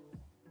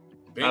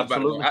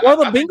 Absolutely. Well,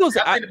 the Bengals,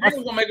 I think the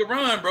Bengals going to make a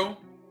run, bro.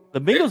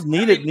 The Bengals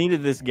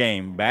needed this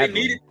game badly.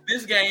 They needed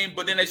this game,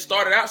 but then they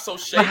started out so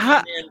shaky.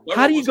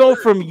 How do you go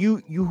from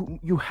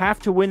you have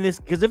to win this?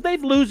 Because if they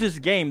lose this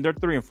game, they're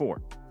 3-4.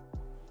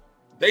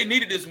 They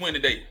needed this win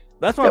today.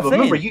 That's what I'm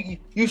saying. Remember,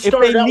 you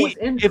started out with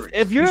injuries.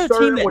 If you're a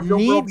team that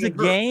needs a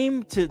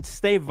game to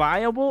stay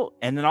viable,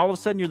 and then all of a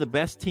sudden you're the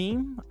best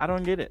team, I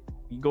don't get it.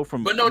 You go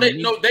from they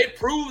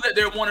proved that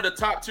they're one of the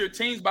top tier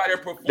teams by their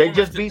performance. They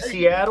just beat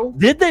Seattle.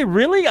 Did they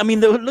really? I mean,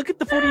 look at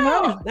the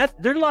 49ers.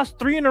 They lost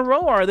 3 in a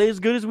row. Are they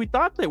as good as we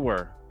thought they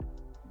were?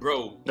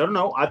 Bro.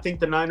 No. I think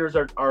the Niners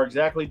are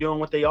exactly doing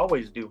what they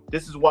always do.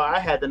 This is why I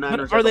had the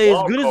Niners. Are they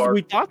as good as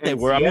we thought they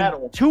were? Seattle.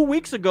 I mean, 2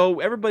 weeks ago,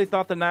 everybody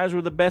thought the Niners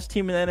were the best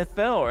team in the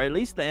NFL, or at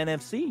least the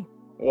NFC.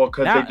 Well,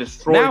 because they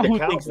destroyed the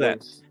Cowboys. Thinks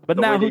that? But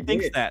now who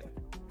thinks that?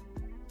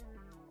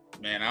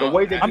 Man,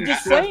 I'm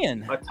just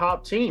saying. A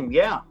top team,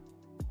 yeah.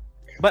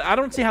 But I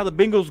don't see how the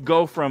Bengals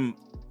go from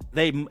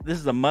this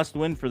is a must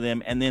win for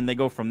them, and then they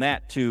go from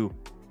that to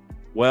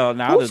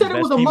now who said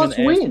it was a must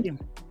win?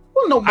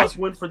 Well, no must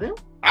win for them.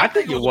 I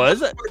think it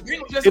was. The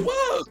Bengals just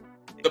was.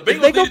 The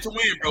Bengals needed to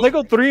win, bro. They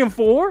go 3-4. They go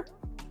 3-4.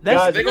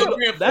 That's The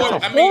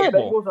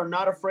horrible. Bengals are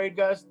not afraid,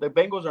 guys. The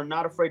Bengals are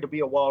not afraid to be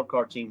a wild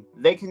card team.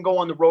 They can go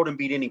on the road and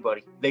beat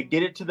anybody. They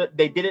did it to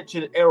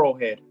the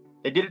Arrowhead.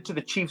 They did it to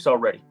the Chiefs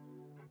already.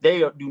 They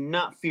do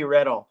not fear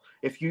at all.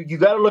 If you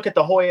got to look at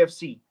the whole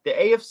AFC. The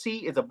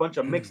AFC is a bunch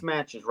of mixed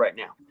matches right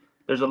now.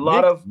 There's a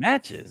lot of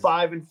matches,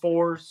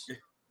 5-4s,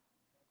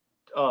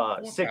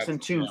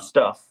 6-2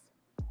 stuff.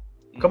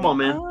 Come on,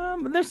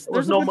 man.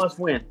 There's no must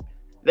win.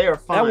 They are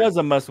fine. That was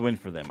a must win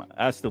for them.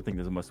 I still think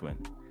there's a must win,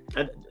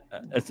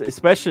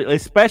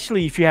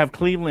 especially if you have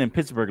Cleveland and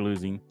Pittsburgh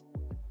losing.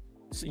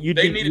 So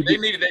they needed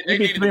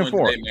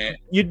 3-4, man.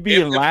 You'd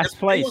be in last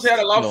place. If the Bengals had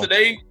a loss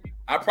today,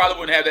 I probably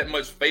wouldn't have that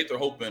much faith or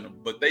hope in them.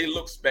 But they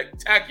look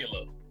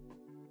spectacular.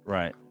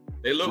 Right.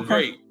 They look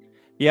great.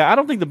 Yeah, I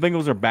don't think the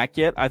Bengals are back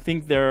yet. I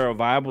think they're a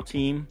viable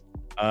team.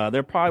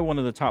 They're probably one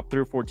of the top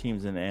 3 or 4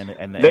 teams in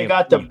the They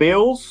got the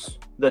Bills,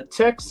 the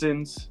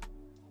Texans,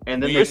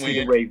 and then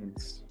the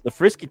Ravens. The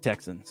frisky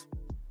Texans.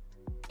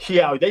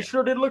 Yeah, they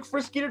sure did look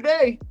frisky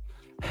today.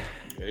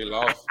 They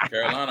lost to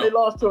Carolina. They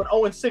lost to an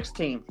 0-6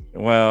 team.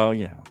 Well,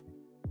 yeah.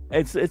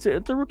 It's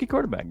a rookie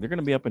quarterback. They're going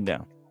to be up and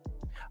down.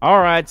 All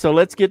right, so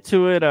let's get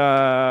to it.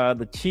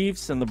 The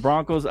Chiefs and the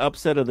Broncos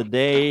upset of the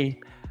day.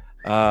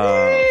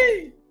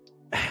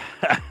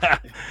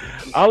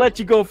 I'll let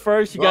you go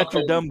first. You got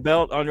Broncos. your dumb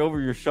belt on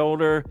over your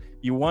shoulder.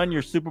 You won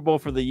your Super Bowl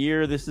for the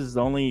year. This is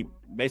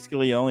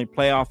basically the only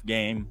playoff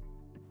game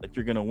that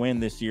you're going to win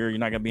this year. You're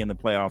not going to be in the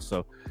playoffs.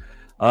 So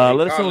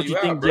let us know what you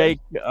think,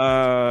 Jake. You're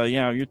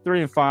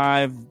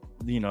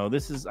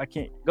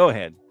 3-5. Go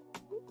ahead.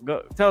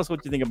 Go tell us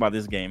what you think about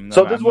this game.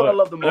 So this is what I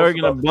love the most. They're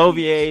going to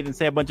bloviate and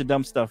say a bunch of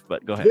dumb stuff,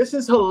 but go ahead. This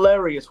is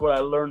hilarious what I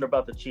learned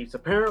about the Chiefs.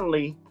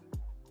 Apparently,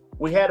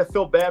 we had to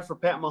feel bad for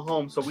Pat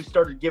Mahomes, so we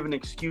started giving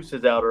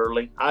excuses out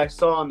early. I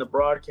saw on the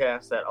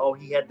broadcast that,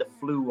 he had the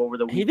flu over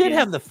the weekend. He did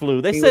have the flu.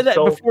 They said that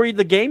before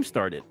the game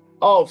started.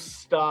 Oh,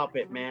 stop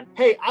it, man.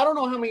 Hey, I don't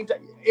know how many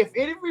times. If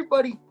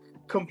everybody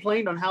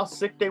complained on how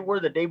sick they were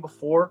the day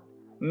before,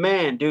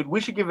 man, dude, we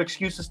should give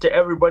excuses to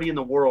everybody in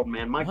the world,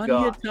 man. My God. What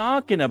are you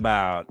talking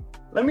about?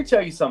 Let me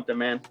tell you something,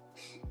 man.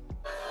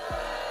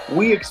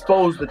 We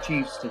exposed the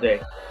Chiefs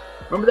today.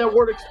 Remember that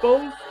word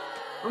exposed?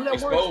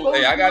 Exposed.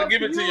 Hey, I got to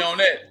give it to you on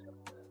that.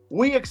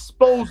 We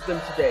exposed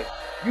them today.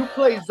 You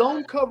play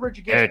zone coverage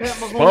against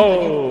Pat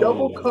Mahomes and you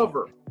double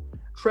cover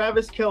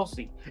Travis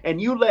Kelce,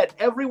 and you let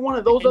every one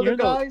of those other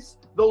guys,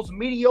 those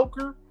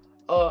mediocre,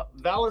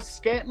 Vallis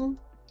Scantling,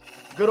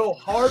 good old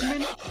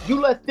Hardman, you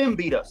let them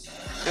beat us.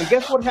 And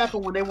guess what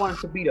happened when they wanted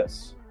to beat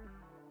us?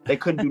 They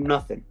couldn't do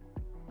nothing.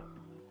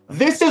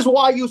 This is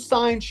why you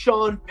signed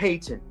Sean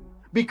Payton,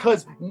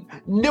 because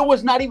there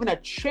was not even a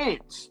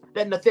chance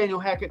that Nathaniel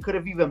Hackett could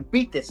have even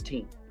beat this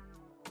team.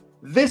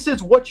 This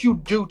is what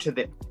you do to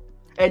them.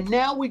 And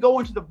now we go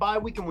into the bye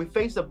week and we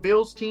face a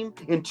Bills team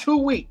in 2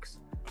 weeks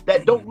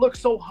that don't look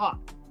so hot.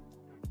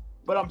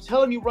 But I'm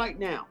telling you right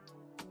now,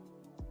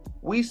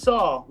 we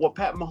saw what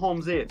Pat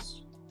Mahomes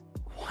is.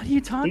 What are you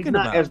talking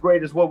about? He's not as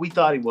great as what we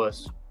thought he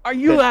was. Are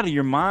you out of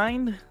your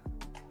mind?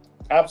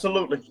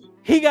 Absolutely.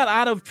 He got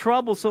out of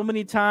trouble so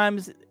many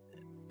times.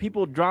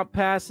 People dropped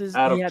passes.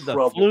 He had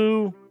the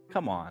flu.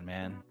 Come on,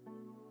 man.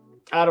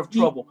 Out of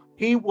trouble.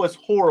 He was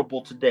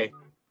horrible today.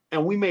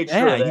 And we made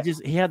sure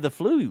that. He had the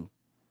flu.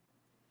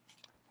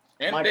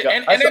 And they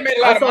made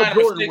a lot of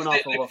minor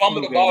mistakes. They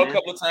fumbled the ball a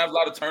couple of times, a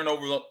lot of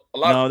turnovers.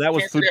 That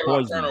was food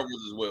poisoning.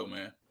 Turnovers as well,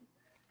 man.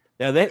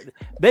 Yeah,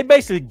 they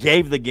basically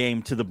gave the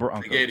game to the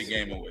Broncos. They gave the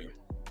game away.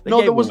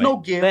 There was no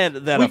give. They had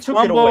a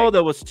fumble.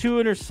 There was 2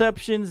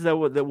 interceptions. The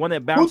one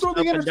that bounced up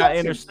and got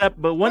intercepted.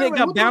 But when it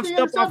got bounced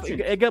up,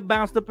 it got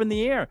bounced up in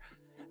the air.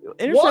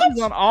 Interceptions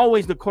aren't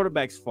always the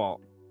quarterback's fault.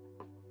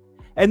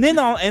 And then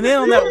on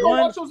that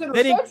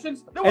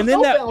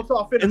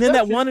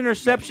one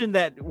interception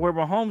where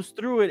Mahomes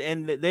threw it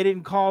and they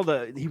didn't call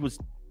he was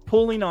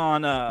pulling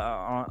on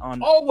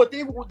what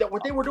they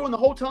were doing the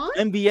whole time.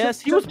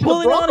 MBS. He was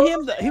pulling on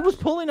him. He was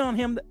pulling on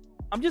him.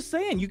 I'm just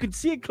saying, you could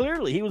see it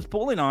clearly. He was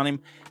pulling on him,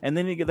 and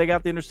then they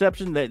got the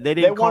interception. They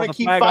didn't call the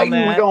flag on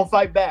that. We're going to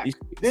fight back.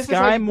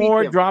 Sky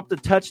Moore dropped a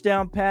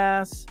touchdown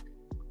pass.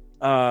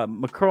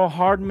 McCurl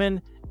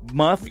Hardman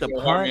muffed a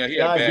punt.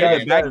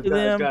 Back to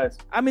them. Guys.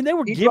 I mean, they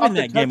were giving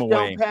that game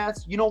away.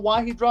 Pass. You know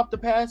why he dropped the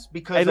pass?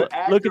 Because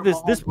look at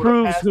this. This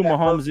proves who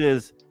Mahomes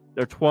is.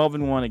 They're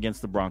 12-1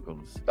 against the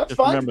Broncos. That's just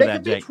fine. remember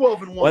that, Jake.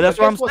 12-1. Well, that's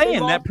what I'm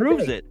saying. That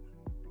proves it.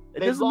 It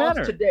doesn't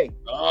matter. Today.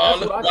 Oh,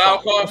 look,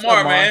 wild card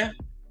Mar, man.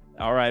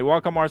 All right,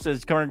 Walkamar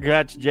says,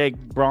 congrats, Jake.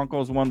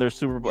 Broncos won their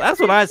Super Bowl.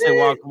 That's what I say,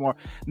 Walkamar.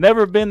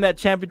 Never been that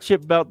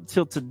championship belt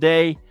until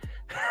today.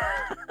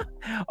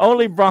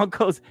 Only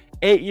Broncos,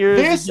 8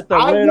 years.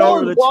 I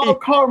warned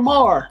Walkamar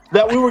Mar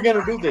that we were going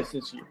to do this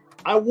year.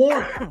 I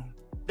warned him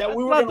that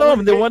we were going to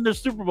win. They won their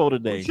Super Bowl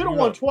today. We should have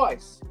won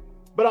twice.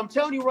 But I'm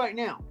telling you right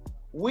now,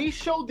 we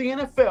showed the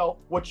NFL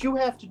what you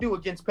have to do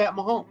against Pat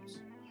Mahomes.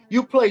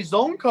 You play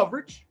zone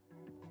coverage.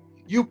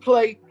 You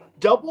play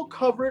double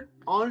covered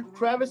on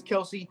Travis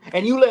Kelce,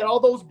 and you let all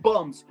those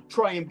bums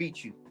try and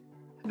beat you.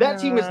 That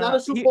team is not a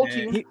Super Bowl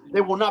team.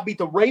 They will not beat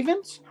the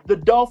Ravens, the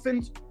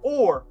Dolphins,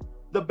 or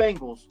the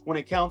Bengals when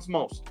it counts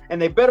most.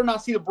 And they better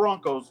not see the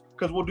Broncos,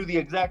 because we'll do the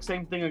exact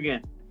same thing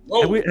again.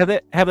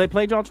 Have they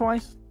played y'all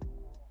twice?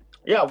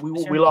 Yeah,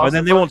 we lost. And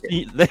then they won't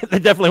see. They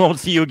definitely won't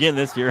see you again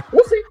this year.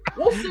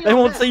 We'll see. They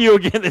won't see you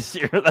again this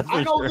year.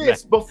 I know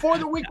this. Before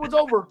the week was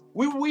over,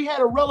 we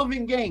had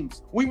irrelevant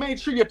games. We made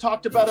sure you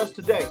talked about us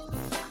today.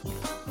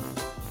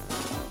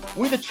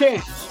 We're the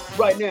champs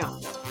right now.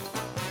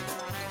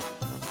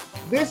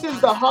 This is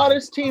the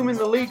hottest team in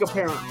the league,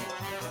 apparently.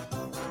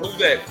 Who's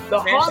that? The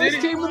hottest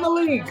team in the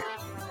league.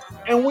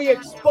 And we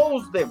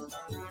exposed them.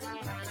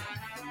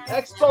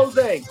 Expose.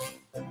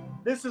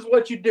 This is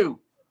what you do.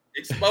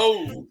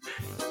 Exposed.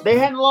 They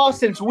hadn't lost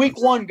since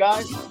week 1,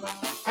 guys.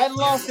 Hadn't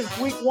lost since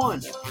week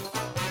 1.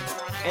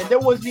 And there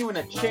wasn't even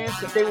a chance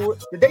that they were.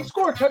 Did they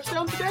score a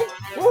touchdown today?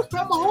 Where was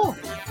Pat Mahomes?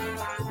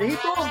 Did he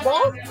throw a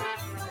ball?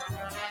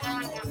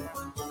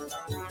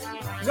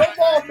 No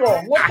ball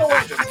throw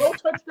whatsoever. No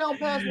touchdown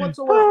pass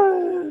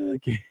whatsoever.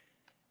 Okay.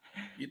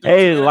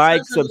 Hey,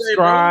 like,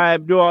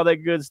 subscribe, do all that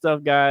good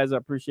stuff, guys. I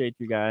appreciate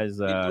you guys.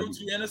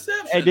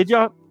 Hey, did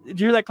you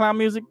hear that clown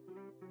music?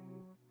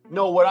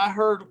 No, what I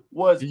heard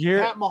was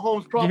Pat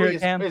Mahomes probably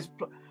is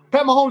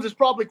Pat Mahomes is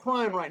probably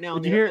crying right now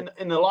Did you hear-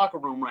 in the locker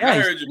room right Yeah, I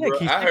now. heard you, bro.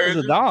 He's I sick heard as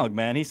a you. dog,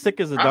 man. He's sick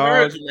as a I dog.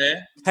 heard you, man.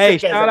 Hey,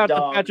 Sick as shout a out to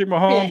dog. Patrick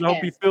Mahomes.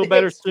 Hope you feel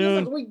better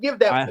soon. We give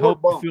that I poor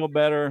hope bump. you feel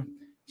better.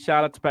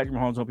 Shout out to Patrick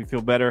Mahomes. Hope you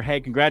feel better. Hey,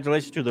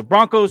 congratulations to the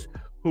Broncos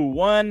who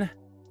won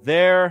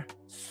their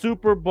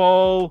Super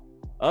Bowl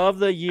of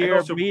the year,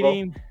 no Super Bowl.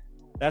 beating.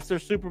 That's their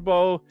Super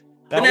Bowl.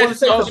 Let That's me what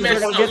ask you something, they're let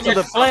me going to ask get you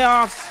to the something.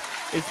 playoffs.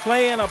 It's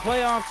playing a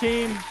playoff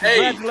team. Hey.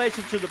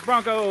 Congratulations to the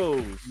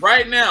Broncos.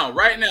 Right now,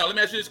 let me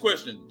ask you this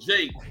question.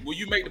 Jake, will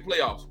you make the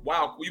playoffs?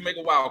 Will you make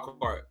a wild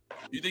card?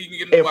 You think you can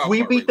get in the If wild we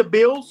card beat race?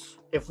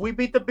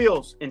 the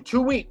Bills in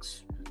 2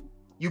 weeks,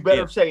 you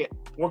better If. say it.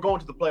 We're going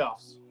to the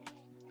playoffs.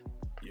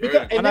 You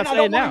Because, heard and me. Why then not I say don't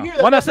it want now? to hear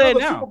that. Why not That's say it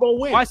another now? Super Bowl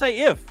win. Why say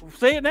if?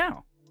 Say it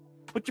now.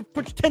 Put your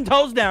 10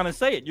 toes down and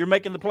say it. You're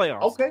making the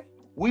playoffs. Okay,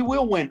 we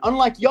will win.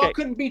 Unlike y'all Okay.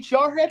 couldn't beat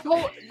y'all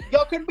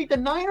couldn't beat the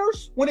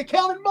Niners when it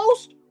counted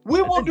most. We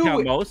It will didn't do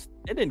count it. most.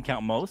 It didn't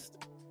count most.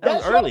 That That's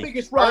was your early.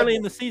 biggest rival. Early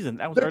in the season.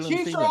 That was The early in the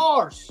Chiefs season. are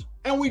ours,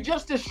 and we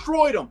just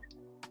destroyed them.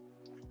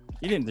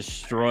 You didn't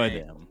destroy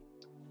them.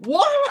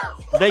 What?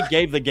 They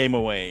gave the game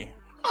away.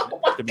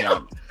 Oh my To be God.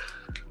 honest,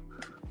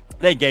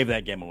 they gave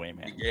that game away,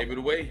 man. You gave it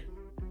away.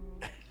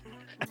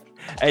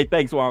 Hey,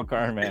 thanks,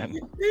 Wildcard, man.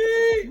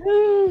 Hey,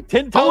 Woo,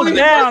 10 I toes wanna get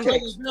down. my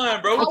it's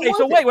done, bro. Okay, was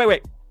so it?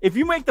 wait. If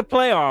you make the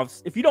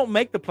playoffs, if you don't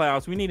make the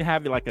playoffs, we need to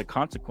have like a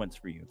consequence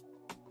for you.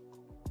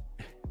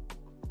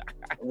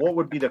 What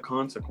would be the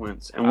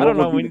consequence? And I what don't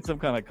know. would We be need some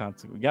kind of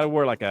consequence. We got to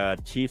wear like a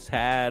Chiefs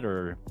hat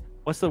or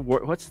what's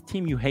the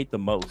team you hate the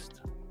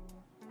most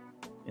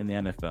in the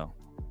NFL?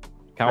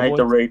 I hate Cowboys.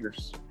 the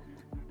Raiders.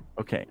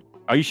 Okay.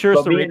 Are you sure it's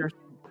But the me and- Raiders?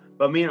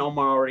 But me and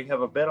Omar already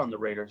have a bet on the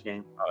Raiders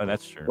game. Oh,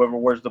 that's true. Whoever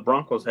wears the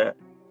Broncos hat.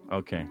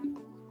 Okay.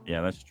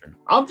 Yeah, that's true.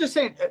 I'm just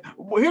saying.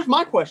 Well, here's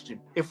my question: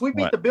 if we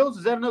beat What? the Bills,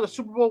 is that another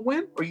Super Bowl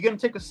win? Or are you going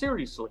to take us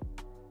seriously?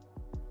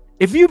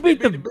 If you They beat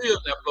beat the the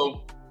Bills, that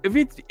blow.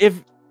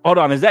 if hold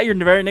on, is that your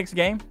very next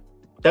game?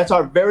 That's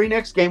our very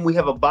next game. We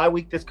have a bye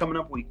week this coming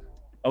up week.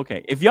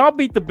 Okay. If y'all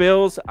beat the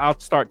Bills, I'll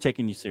start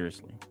taking you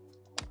seriously.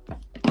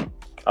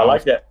 I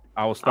like that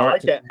I will start.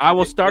 like that. I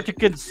will start to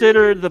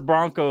consider the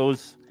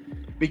Broncos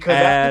because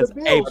as after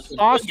the a Bills,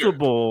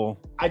 possible.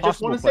 I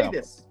just want to possible say playoff.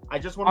 this. I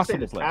just want to say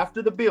Possible this. playoff.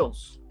 After the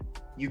Bills,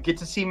 you get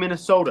to see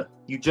Minnesota.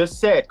 You just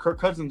said Kirk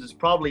Cousins is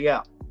probably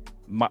out.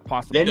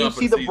 Possible. Then Done you for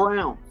see the the season.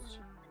 Browns.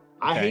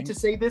 I Okay. hate to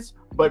say this,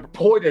 but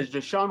boy, does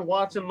Deshaun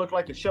Watson look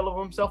like a shell of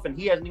himself, and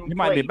he hasn't even He played.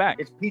 might be back.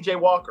 It's PJ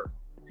Walker.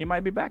 He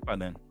might be back by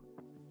then.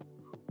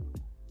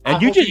 I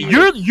And you hope just he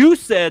is. you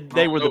said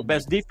they I were don't the know.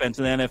 best defense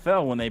in the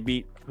NFL when they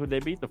beat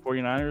the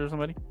 49ers or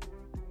somebody.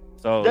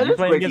 So That you're is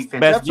playing great against the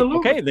defense, best.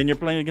 absolutely. Okay, then you're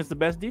playing against the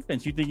best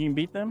defense. You think you can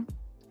beat them?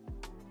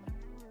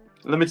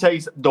 Let me tell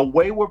you, the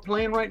way we're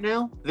playing right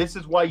now, this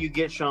is why you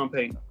get Sean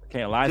Payton.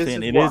 Okay, Elias, This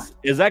and is it why.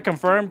 is that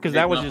confirmed? Because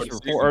that Big was number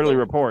just for the early season, though.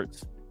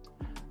 reports.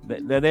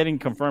 They didn't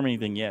confirm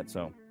anything yet.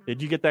 So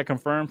did you get that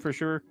confirmed for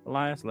sure,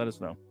 Elias? Let us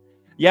know.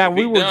 Yeah,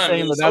 we were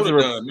saying that Minnesota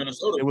was done.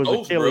 Minnesota it was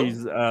close, bro.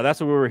 Achilles. That's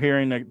what we were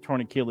hearing.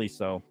 Torn Achilles.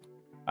 So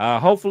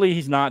hopefully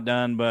he's not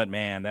done. But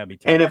man, that'd be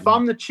tough. And if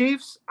I'm the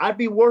Chiefs, I'd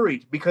be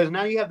worried because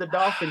now you have the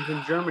Dolphins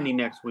in Germany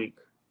next week.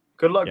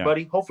 Good luck, Yeah.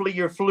 buddy. Hopefully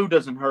your flu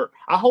doesn't hurt.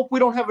 I hope we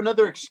don't have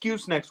another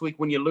excuse next week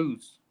when you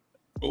lose.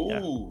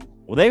 Ooh.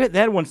 Well, they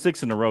had won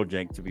 6 in a row,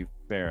 Jake. To be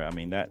fair, I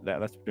mean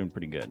that's doing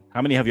pretty good.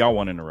 How many have y'all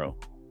won in a row?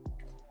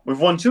 We've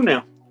won 2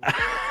 now.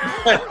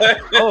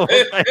 Oh,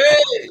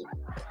 Hey!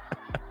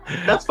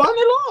 That's fine.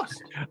 They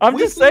lost. I'm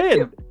We just beat saying.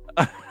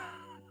 them.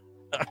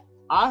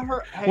 I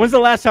heard. Hey, When's the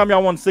last time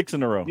y'all won 6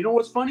 in a row? you know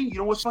what's funny? You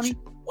know what's funny?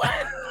 What?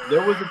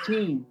 There was a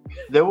team.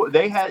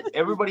 They had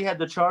everybody had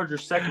the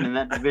Chargers second in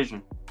that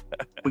division.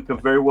 We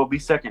could very well be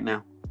second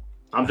now.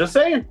 I'm just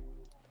saying.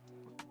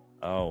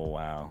 Oh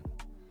wow!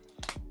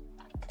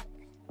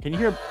 Can you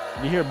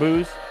hear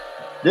booze?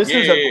 This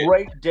is Yeah. a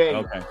great day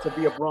Okay. to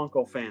be a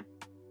Bronco fan.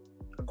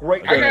 A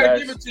great I day, gotta guys.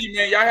 give it to you,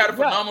 man. Y'all had a Yeah,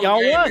 phenomenal y'all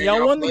game. won. man.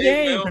 Y'all won the played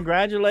game. well.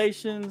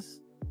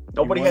 Congratulations.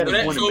 Nobody You had won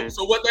us the winning, So, man.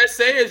 so what that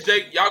says,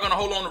 Jake, y'all gonna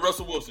hold on to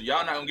Russell Wilson.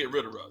 Y'all not gonna get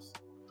rid of Russ.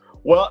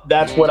 Well,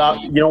 that's what I.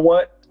 You know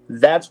what?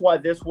 That's why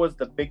this was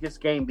the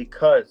biggest game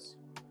because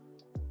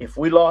if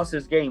we lost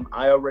this game,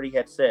 I already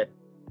had said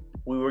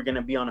we were going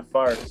to be on a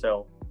fire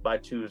cell by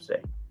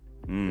Tuesday.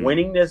 Mm.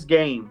 Winning this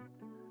game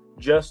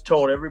just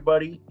told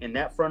everybody in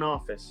that front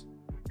office,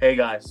 "Hey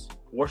guys,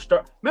 we're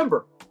start."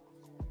 Remember,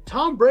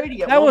 Tom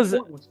Brady at That one was-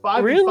 point was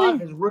 5-5 really?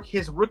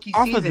 his rookie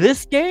Off season. of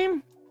this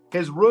game?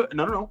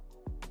 No.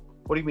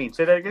 What do you mean?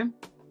 Say that again.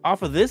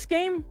 Off of this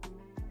game?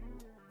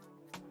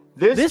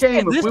 This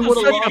game, this if we was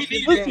would have such a lost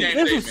this fluky. game,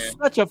 This was man.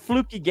 such a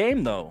fluky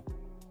game, though.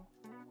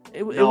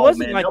 It no,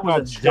 wasn't man, like that y'all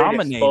was a straight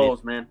dominated.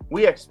 expose, man.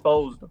 We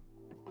exposed them.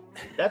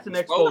 That's an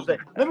expose. Exposed them.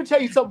 Let me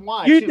tell you something.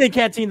 Why? You too. think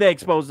can't team they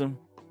exposed them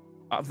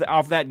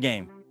off that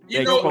game? They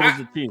You know, exposed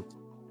the Chiefs.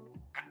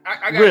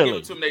 I gotta Really? give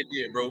it to them. They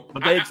did, bro.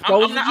 But they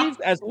exposed the Chiefs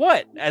as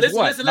what? As Listen,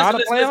 what? listen, Not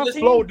listen, a playoff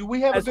listen, team? Flo, do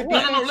we have a As good what?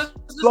 defense? No, listen.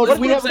 Flo, do What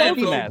we you have a saying,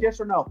 good Matt? defense? Yes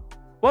or no?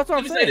 What's what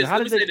I'm Let me say saying? this, How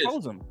let did me they say this.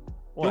 expose them? Do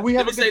What? we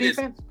have a Let me good say this.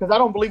 defense? Because I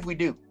don't believe we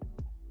do.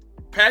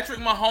 Patrick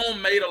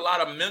Mahomes made a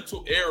lot of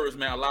mental errors,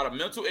 man. A lot of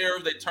mental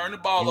errors. They turned the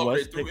ball over.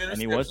 They threw interceptions. And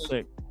he was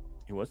sick.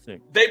 He was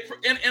sick. They,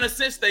 in a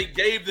sense, they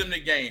gave them the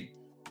game.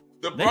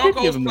 The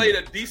Broncos played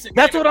a decent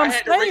game. That's what I'm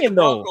saying,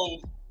 though.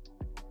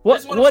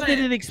 What did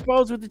it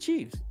expose with the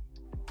Chiefs?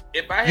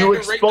 If I had to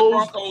rate the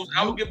Broncos,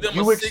 I would give them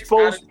a 6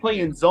 exposed out of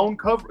playing zone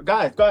cover.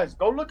 Guys,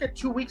 go look at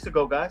 2 weeks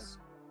ago, guys.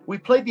 We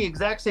played the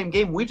exact same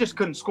game. We just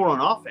couldn't score on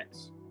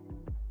offense.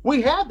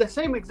 We had the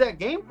same exact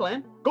game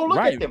plan. Go look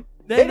at them.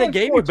 They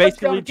gave you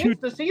basically two.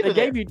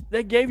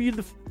 They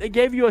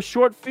gave you a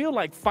short field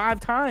like 5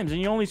 times, and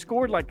you only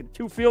scored like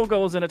 2 field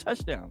goals and a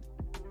touchdown.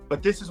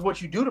 But this is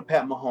what you do to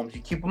Pat Mahomes.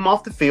 You keep him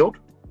off the field.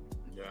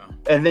 Yeah.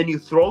 And then you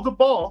throw the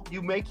ball.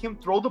 You make him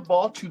throw the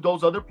ball to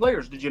those other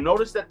players. Did you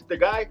notice that the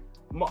guy,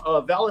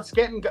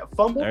 Valles-Scantling, got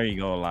fumbled? There you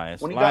go,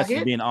 Elias. When he Elias got is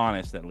hit? being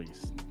honest, at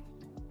least.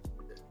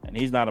 And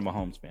he's not a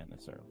Mahomes fan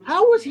necessarily.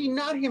 How was he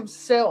not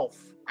himself?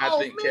 I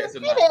think cats are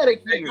get not. out of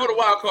Hey, here. go to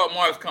Wildcard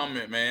Mark's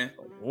comment, man.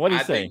 What do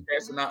you I say? think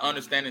cats are not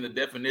understanding the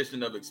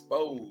definition of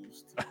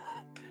exposed.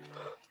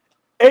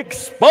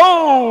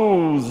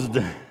 Exposed.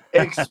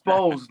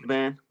 Exposed,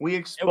 man. We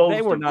exposed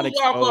They were him. not Who's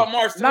exposed. Wildcard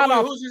Mark's team?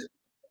 Not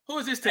Who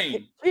is his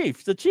team?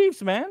 Chiefs. The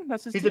Chiefs, man.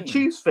 That's his He's team. a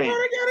Chiefs fan.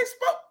 Where they got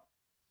exposed?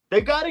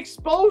 They got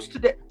exposed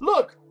today.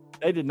 Look,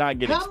 They did not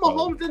get Pat exposed.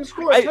 Mahomes didn't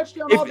score a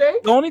touchdown all day.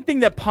 The only thing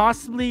that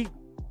possibly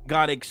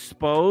got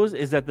exposed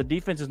is that the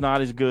defense is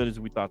not as good as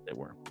we thought they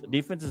were. The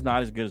defense is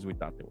not as good as we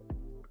thought they were.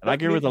 And I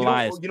agree with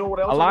Elias. You know what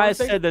else Elias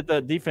said that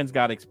the defense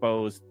got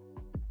exposed.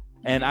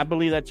 And I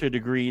believe that to a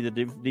degree. The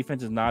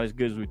defense is not as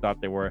good as we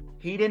thought they were.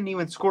 He didn't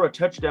even score a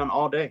touchdown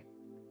all day.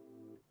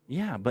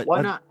 Yeah, but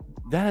Why not?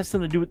 That has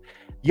something to do with.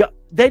 Yeah,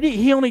 they did.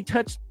 He only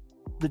touched.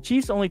 The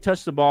Chiefs only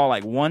touched the ball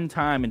like 1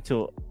 time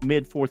until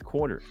mid 4th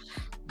quarter.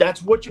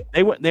 That's what you.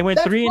 They went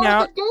That's 3 and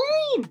out. The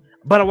game.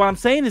 But what I'm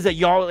saying is that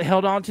y'all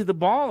held on to the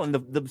ball, and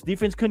the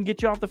defense couldn't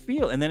get you off the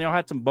field. And then y'all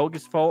had some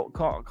bogus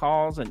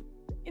calls, and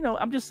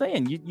I'm just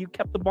saying you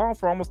kept the ball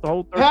for almost the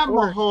whole 3rd Pat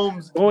quarter.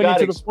 Mahomes Going got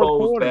into the 4th exposed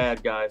quarter.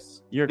 bad,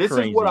 guys. This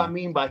Crazy. is what I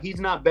mean by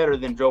he's not better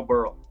than Joe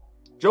Burrow.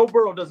 Joe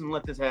Burrow doesn't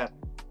let this happen.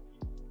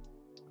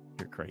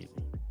 You're crazy.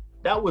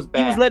 That was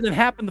bad. He was letting it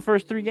happen the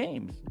first 3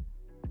 games.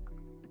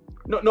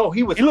 No,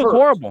 he was. He looked hurt.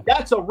 horrible.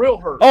 That's a real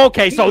hurt.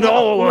 Okay, so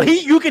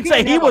you can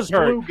say he was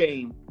hurt. Flu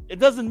game. It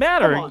doesn't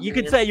matter. Come on, You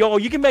man. can say,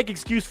 you can make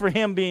excuse for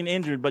him being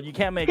injured, but you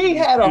can't make. He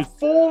had a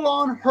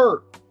full-on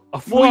hurt. A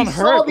full-on We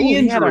hurt. saw the Ooh,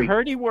 he had a injury.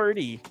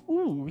 hurdy-wordy.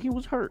 Ooh, he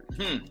was hurt.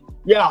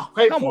 Yeah.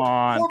 Hey, Come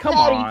on.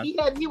 Patty,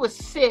 He was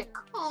sick.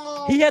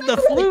 Oh, He had the get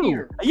outta flu.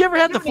 here. You ever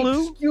had the Give me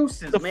flu?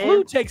 Excuses, The man.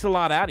 flu takes a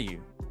lot out of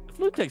you.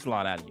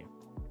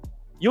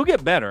 You'll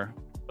get better,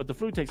 but the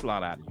flu takes a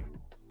lot out of you.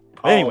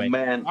 Anyway,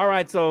 man. all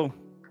right, so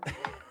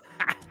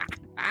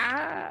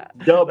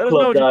Dub let us know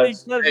club, what you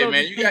guys. think. Let us Hey know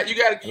man, what you think.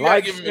 got to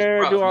Like, give him his share,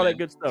 props, do all man. that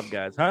good stuff,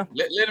 guys, huh?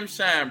 Let him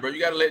shine, bro. You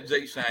got to let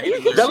Jake shine. You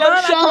He can deserves shine.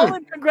 it. I told shine.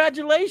 him,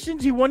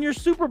 congratulations. You won your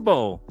Super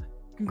Bowl.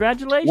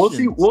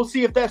 Congratulations. We'll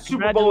see if that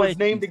Super Bowl is Congratulations.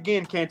 named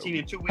again, Canteen,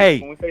 in 2 weeks Hey.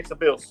 when we face the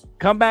Bills.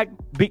 Come back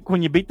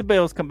when you beat the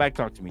Bills. Come back,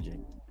 talk to me, Jake,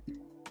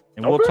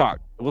 and we'll Okay.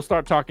 talk. We'll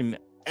start talking And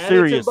it's in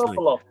seriously.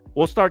 Buffalo.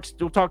 We'll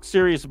talk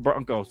serious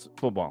Broncos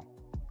football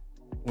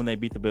when they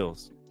beat the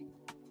Bills.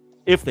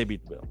 If they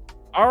beat the Bills.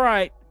 All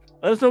right.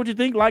 Let us know what you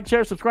think. Like,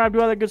 share, subscribe,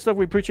 do all that good stuff.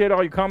 We appreciate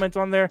all your comments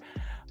on there.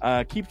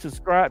 Keep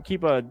subscribe.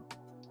 Keep a.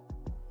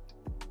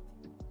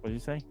 What did you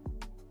say?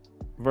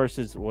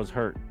 Versus was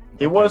hurt.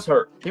 He was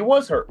hurt.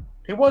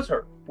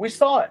 We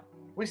saw it.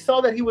 We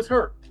saw that he was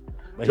hurt.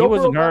 But Joe he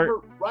wasn't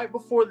Burrow got hurt. right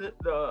before the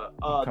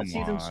Come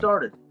season on.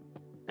 started,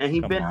 and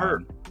he's Come been on.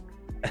 hurt.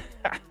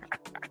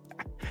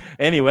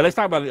 Anyway, let's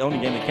talk about the only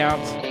game that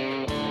counts.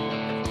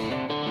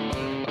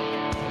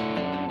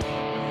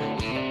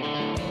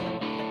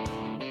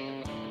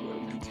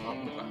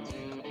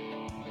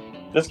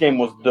 This game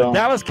was dumb.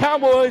 Dallas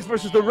Cowboys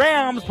versus the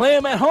Rams. Play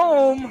them at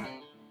home.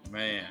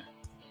 Man.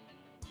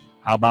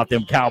 How about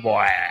them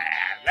Cowboys?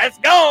 Let's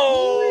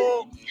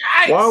go.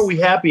 Why are we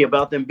happy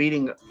about them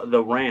beating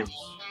the Rams?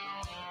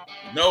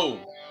 No.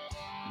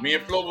 Me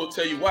and Flo will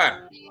tell you why.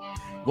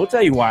 We'll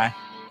tell you why.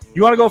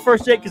 You want to go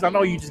first, Jake? Because I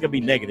know you're just going to be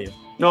negative.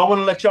 No, I want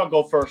to let y'all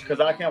go first because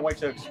I can't wait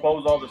to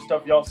expose all the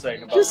stuff y'all say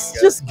about these guys.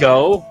 Just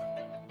go.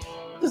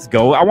 Just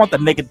go. I want the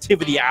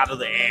negativity out of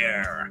the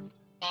air.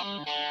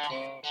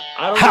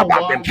 I don't How know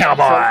about why them I'm so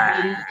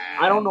Cowboys? pretty.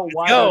 I don't know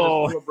why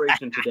Go. there's a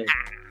celebration today.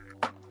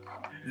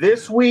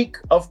 This week,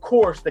 of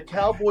course, the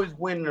Cowboys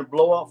win in a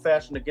blowout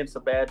fashion against a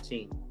bad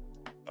team.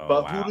 Oh,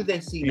 But wow. who do they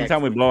see next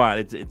Anytime we week? blow out,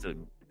 it's a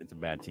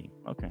bad team.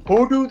 Okay.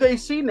 Who do they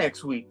see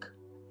next week?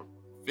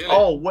 Philly.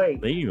 Oh,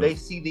 wait. The Eagles. They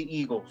see the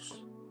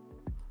Eagles.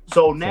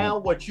 So now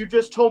what you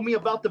just told me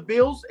about the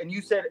Bills, and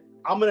you said,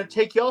 I'm going to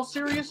take y'all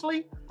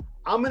seriously,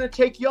 I'm going to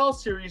take y'all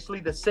seriously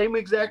the same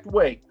exact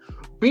way.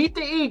 Beat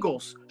the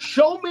Eagles.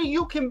 Show me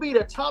you can beat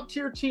a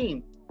top-tier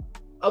team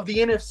of the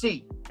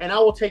NFC, and I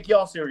will take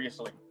y'all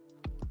seriously.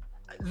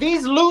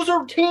 These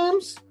loser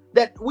teams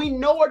that we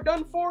know are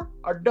done for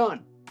are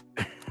done.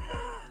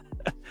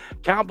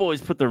 Cowboys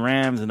put the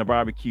Rams in the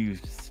barbecue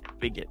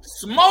spigot.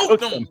 Smoke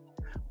them.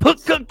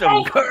 Cooked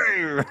them.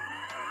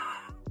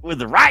 with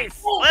the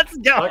rice. Let's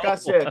go. Like I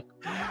said,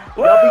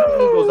 y'all beat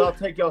the Eagles. I'll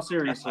take y'all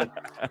seriously.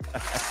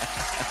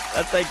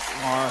 Thanks,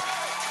 Omar.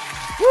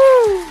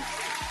 Woo!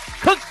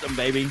 Cooked them,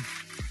 baby.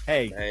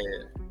 Hey,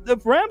 the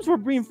Rams were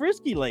being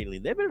frisky lately.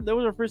 They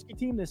was a frisky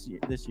team this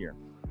year.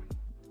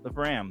 The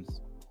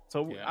Rams.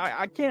 So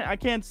I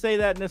can't say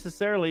that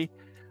necessarily.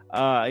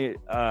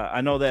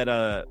 I know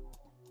that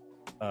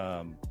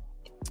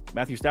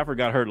Matthew Stafford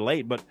got hurt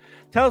late, but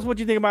tell us what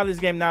you think about this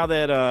game now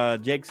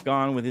that Jake's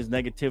gone with his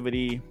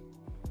negativity.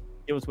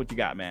 Give us what you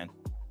got, man.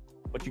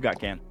 What you got,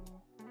 Ken?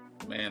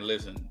 Man,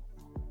 listen,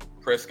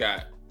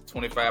 Prescott,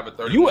 25 or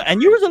 30. You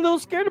was a little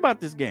scared about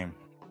this game.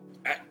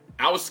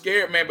 I was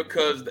scared, man,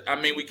 because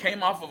we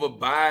came off of a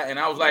bye, and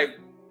I was like,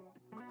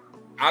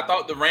 I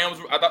thought the Rams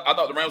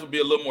would be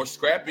a little more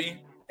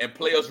scrappy and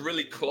play us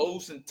really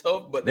close and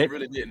tough, but they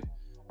really didn't.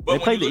 But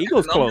they played the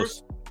Eagles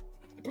close.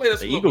 They played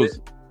us the Eagles.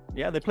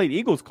 Yeah, they played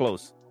Eagles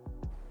close.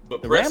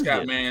 But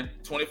Prescott, man,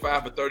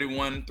 25 for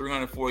 31,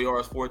 304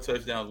 yards, 4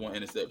 touchdowns, 1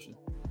 interception.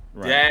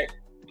 Right. Dak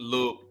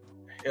looked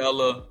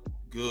hella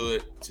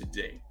good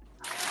today.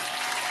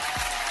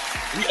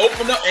 He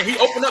opened up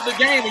the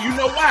game, and you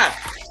know why?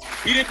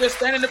 He didn't just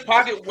stand in the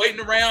pocket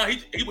waiting around.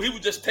 He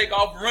would just take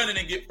off running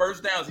and get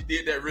first downs. He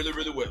did that really,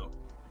 really well.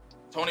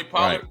 Tony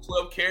Pollard,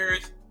 12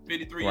 carries,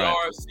 53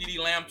 yards. CeeDee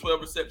Lamb,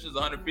 12 receptions,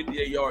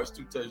 158 yards,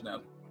 2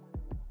 touchdowns.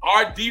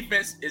 Our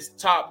defense is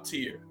top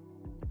tier.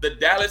 The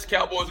Dallas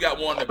Cowboys got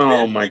one of the best.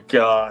 Oh, my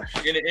gosh.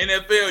 In the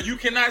NFL. You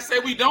cannot say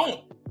we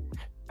don't.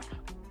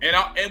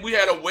 And we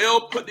had a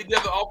well put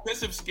together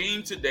offensive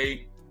scheme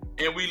today,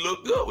 and we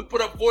looked good. We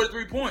put up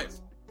 43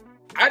 points.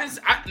 I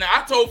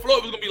told Flo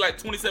it was gonna be like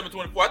 27-24.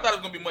 I thought it was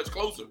gonna be much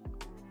closer.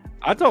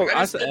 I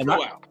said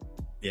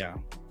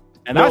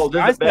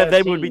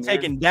they would be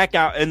taking Dak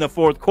out in the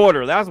fourth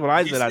quarter. That's what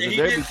I said.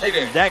 They'd be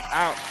taking Dak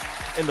out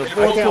in the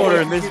fourth quarter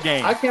in this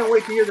game. I can't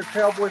wait to hear the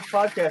Cowboys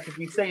podcast if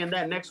he's saying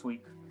that next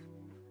week.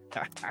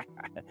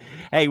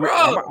 Hey,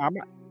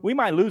 we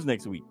might lose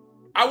next week.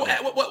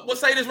 We'll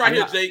say this right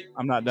here, Jake.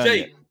 I'm not done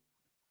Jake, yet.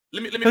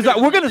 Let me.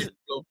 We're gonna.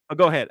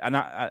 Go ahead,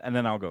 and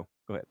then I'll go.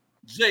 Go ahead.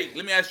 Jake,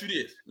 let me ask you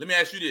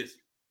this.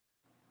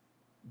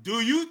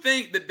 Do you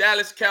think the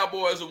Dallas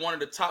Cowboys are one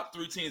of the top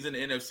 3 teams in the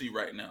NFC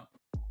right now?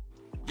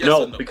 Yes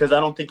no, or no, because I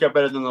don't think you're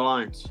better than the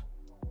Lions.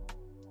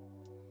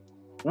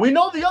 We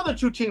know the other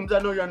 2 teams I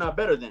know you're not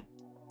better than,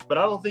 but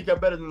I don't think you're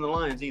better than the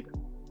Lions either.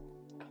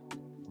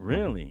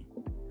 Really?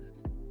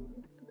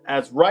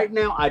 As right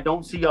now, I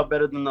don't see y'all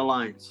better than the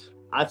Lions.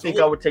 I think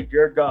I would take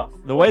Jared Goff.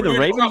 The way the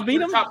Ravens beat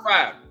them? Top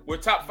 5. We're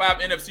top 5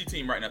 NFC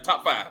team right now.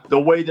 Top 5. The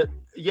way that,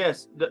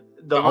 yes, the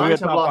Lions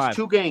have lost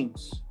 2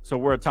 games. So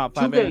we're a top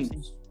 5 2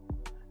 games.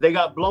 They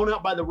got blown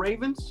out by the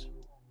Ravens,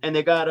 and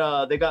they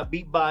got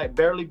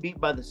barely beat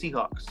by the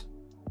Seahawks.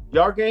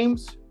 Y'all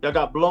games, y'all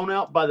got blown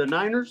out by the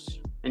Niners,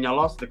 and y'all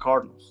lost to the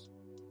Cardinals.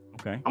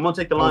 Okay. I'm gonna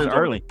take the Lions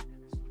early.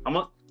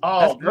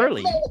 That's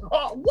early.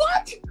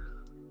 What?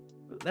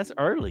 That's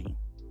early.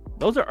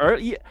 Those are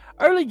early.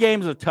 Early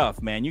games are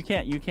tough, man. You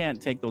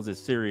can't take those as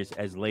serious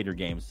as later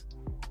games,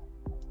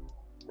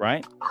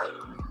 right?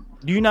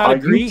 Do you not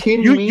agree?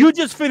 You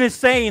just finished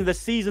saying the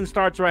season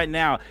starts right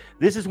now.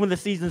 This is when the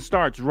season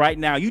starts right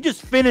now. You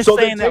just finished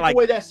saying that like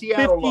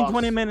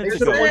 20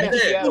 minutes ago. You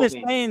just finished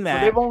saying that.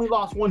 So they've only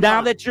lost one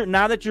now time.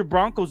 Now that your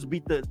Broncos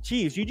beat the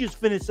Chiefs, you just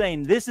finished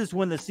saying this is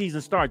when the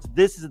season starts.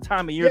 This is the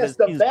time of year that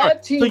the season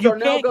starts. So you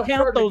can't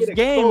count those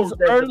games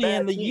early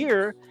in the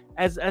year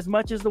as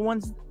much as the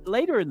ones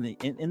later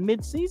in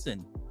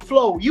mid-season.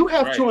 Flo, you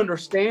have to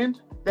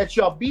understand that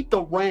y'all beat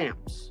the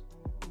Rams.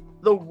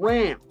 The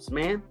Rams,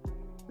 man.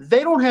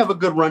 They don't have a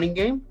good running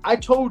game. I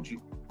told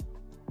you.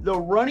 The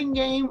running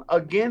game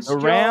against the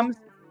Rams.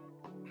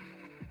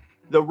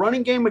 The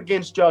running game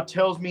against y'all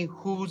tells me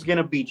who's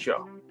gonna beat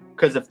y'all.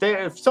 Because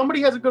if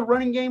somebody has a good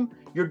running game,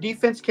 your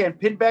defense can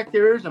pin back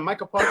their ears and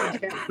Micah Parsons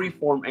can't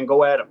freeform and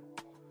go at them.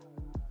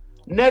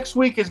 Next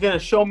week is gonna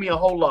show me a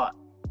whole lot.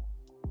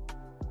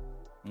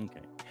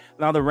 Okay.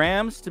 Now the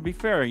Rams, to be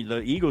fair,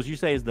 the Eagles you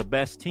say is the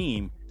best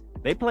team.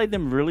 They played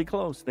them really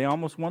close. They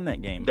almost won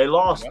that game. They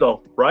lost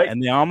though, right?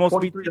 And they almost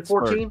beat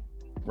 23-14.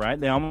 Right?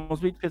 They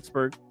almost beat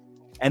Pittsburgh.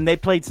 And they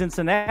played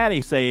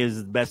Cincinnati, say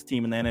is the best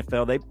team in the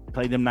NFL. They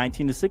played them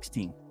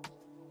 19-16.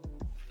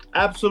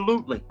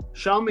 Absolutely.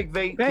 Sean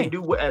McVay can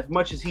do as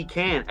much as he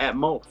can at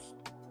most.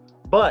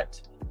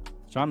 But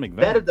Sean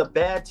McVay, that is a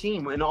bad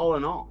team in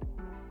all.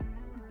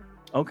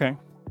 Okay.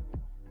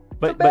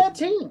 It's a bad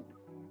team.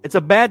 It's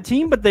a bad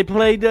team, but they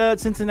played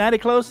Cincinnati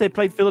close. They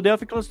played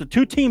Philadelphia close. The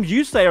 2 teams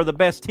you say are the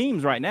best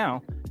teams right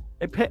now.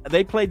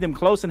 They played them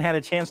close and had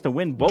a chance to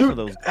win both of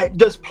those.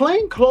 Does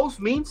playing close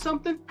mean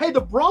something? Hey,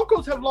 the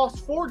Broncos have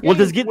lost 4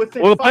 games.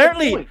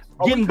 Apparently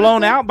getting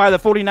blown out by the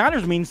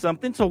 49ers means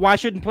something. So why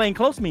shouldn't playing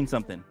close mean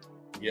something?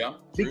 Yeah.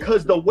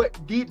 Because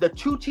the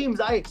 2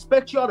 teams I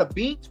expect y'all to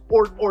beat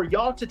or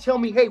y'all to tell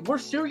me, hey, we're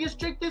serious,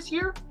 Jake, this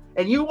year,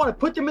 and you want to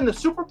put them in the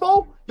Super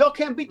Bowl, y'all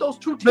can't beat those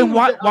two teams. Then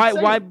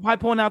why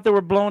point out they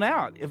were blown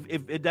out?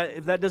 If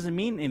that doesn't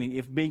mean anything,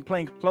 if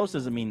playing close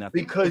doesn't mean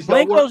nothing. Because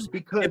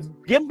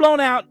if getting blown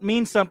out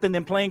means something,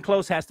 then playing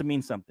close has to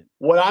mean something.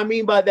 What I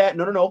mean by that,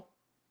 no.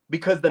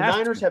 Because the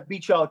Niners have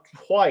beat y'all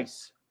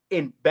twice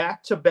in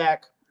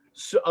back-to-back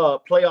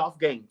playoff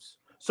games.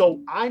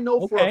 So I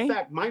know for a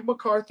fact, Mike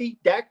McCarthy,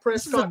 Dak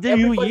Prescott,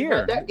 everybody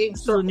had that game circled.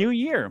 This is a new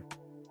year.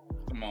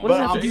 Come on, what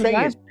does that do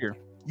last year?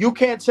 You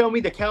can't tell me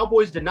the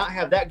Cowboys did not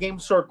have that game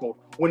circled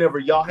whenever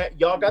y'all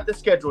got the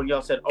schedule and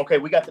y'all said, okay,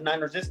 we got the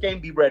Niners this game,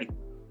 be ready.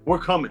 We're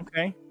coming.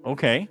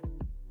 Okay.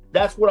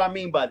 That's what I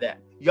mean by that.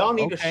 Y'all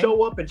need to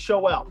show up and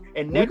show out.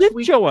 And next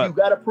week, you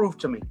got to prove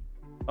to me.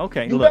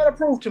 Okay. You got to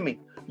prove to me.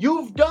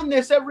 You've done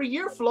this every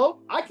year, Flo.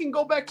 I can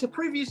go back to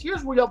previous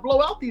years where y'all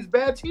blow out these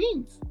bad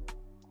teams.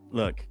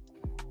 Look.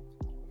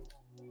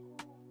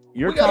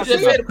 You're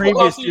talking about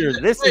previous year.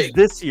 This is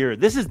this year.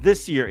 This is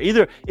this year.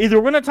 Either we're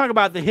going to talk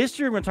about the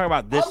history or we're going to talk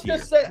about this year.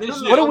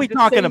 What are we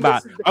talking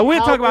about? Are we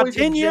talking about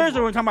 10 years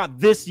or are we talking about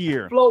this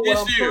year? Flo,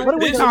 what are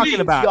we talking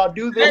about? Are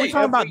we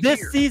talking about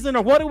this season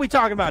or what are we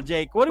talking about,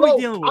 Jake? What are we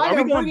dealing with?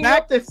 Are we going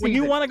back when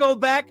you want to go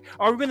back?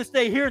 Or are we going to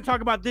stay here and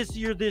talk about this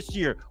year?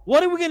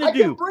 What are we going to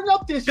do? Bring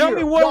up this year. Tell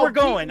me where we're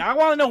going. I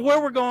want to know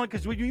where we're going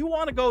because when you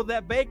want to go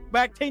that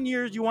back 10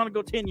 years, you want to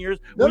go 10 years.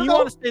 When you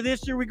want to stay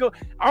this year, we go.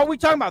 Are we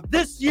talking about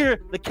this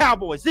year, the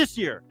Cowboys, this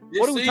year?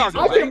 What are we talking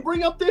about? I can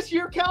bring up this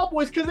year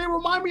Cowboys because they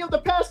remind me of the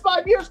past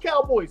 5 years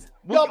Cowboys.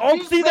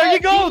 See, there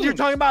you go. You're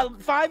talking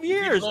about 5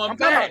 years. I'm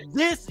talking about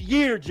this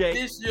year, Jake.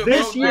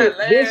 This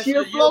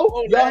year,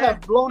 Flo, y'all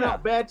have blown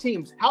out bad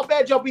teams. How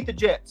bad y'all beat the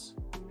Jets?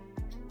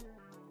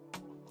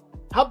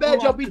 How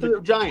bad y'all beat the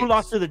Giants? Who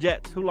lost to the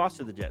Jets?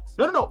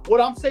 No.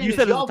 What I'm saying is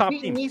y'all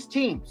beating these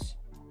teams.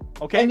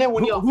 Okay. And then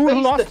when y'all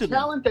face the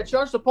talent that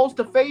y'all supposed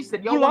to face,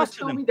 that y'all want to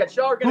tell me that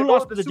y'all are going to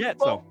go to the Super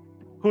Bowl?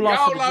 Who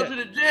lost to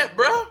the Jets,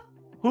 bro?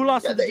 Who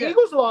lost to the Jets? The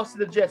Eagles lost to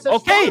the Jets.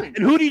 That's fine. And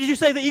who did you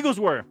say the Eagles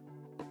were?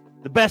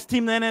 The best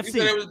team in the NFC. You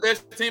said it was the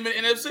best team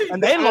in the NFC.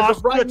 And they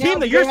lost to a team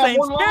that you're saying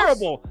is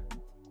terrible.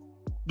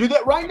 Do they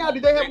have one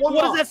loss?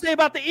 What does that say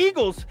about the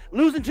Eagles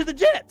losing to the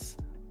Jets?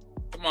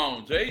 Come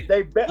on, Jay.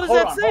 What does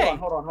that say?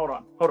 Hold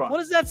on. What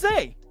does that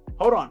say?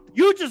 Hold on.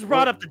 You just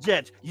brought up the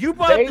Jets. You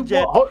brought up the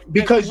Jets.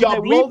 Because y'all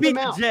blow them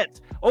out. The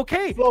Jets.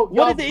 Okay.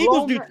 What did the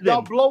Eagles do to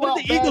them? What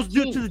did the Eagles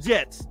do to the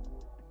Jets?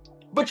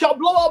 But y'all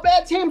blow out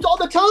bad teams all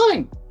the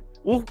time.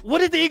 Well, what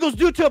did the Eagles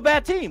do to a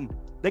bad team?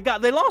 They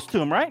lost to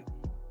them, right?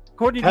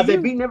 According to Have they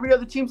beaten every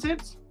other team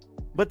since?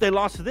 But they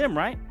lost to them,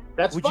 right?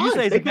 That's Would fine. you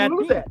say they can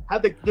lose that.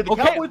 Did the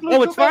Cowboys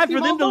lose? It's fine for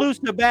them to lose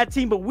to a bad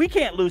team, but we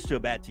can't lose to a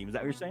bad team. Is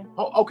that what you're saying?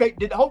 Okay.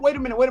 Wait a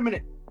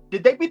minute.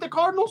 Did they beat the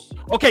Cardinals?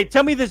 Okay,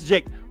 tell me this,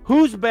 Jake.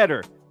 Who's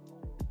better,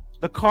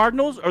 the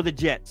Cardinals or the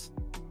Jets?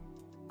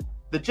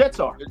 The Jets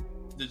are.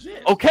 The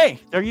Jets. Okay,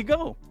 there you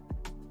go.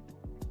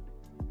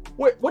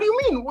 Wait, what do you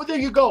mean? Well, there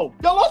you go.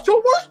 Y'all lost to a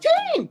worse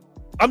team.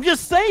 I'm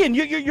just saying,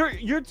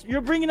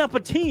 you're bringing up a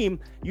team.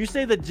 You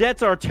say the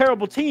Jets are a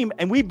terrible team,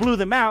 and we blew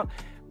them out,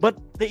 but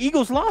the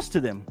Eagles lost to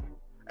them.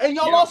 And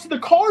y'all lost to the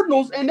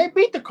Cardinals, and they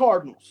beat the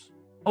Cardinals.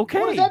 Okay.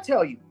 What does that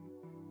tell you?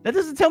 That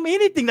doesn't tell me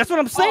anything. That's what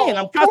I'm saying.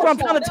 That's what I'm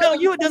trying to tell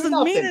you. It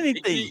doesn't mean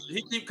anything.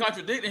 He keep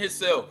contradicting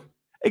himself.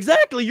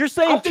 Exactly. You're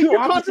saying you're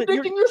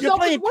contradicting yourself. You're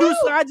playing two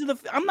sides of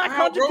the. I'm not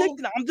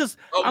contradicting. I'm just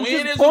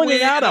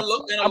pointing out a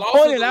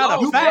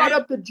fact. You brought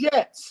up the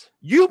Jets.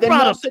 You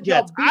brought up the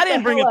Jets. I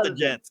didn't bring up the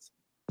Jets.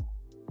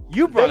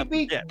 You brought up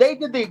the Jets. They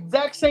did the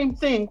exact same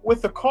thing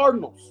with the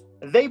Cardinals.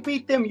 They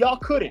beat them. Y'all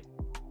couldn't.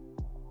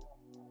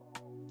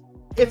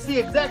 It's the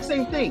exact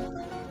same thing.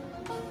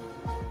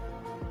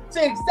 It's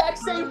the exact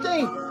same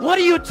thing. What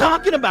are you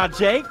talking about,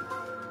 Jake?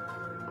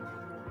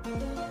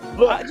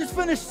 Look, I just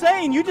finished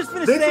saying. You just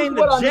finished saying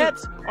the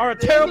Jets are a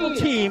terrible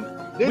team.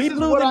 We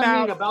blew them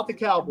out. About the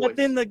Cowboys. But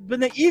then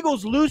the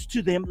Eagles lose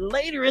to them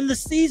later in the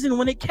season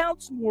when it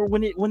counts more.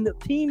 When the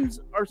teams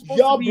are supposed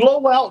y'all to be.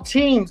 Blow out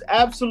teams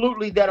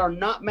absolutely that are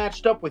not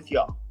matched up with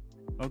y'all.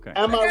 Okay.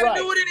 Am I right?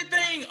 Do with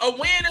anything. A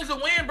win is a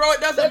win, bro.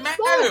 It doesn't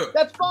matter.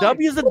 That's fine.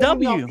 W is a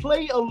W. When y'all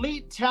play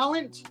elite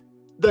talent.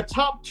 The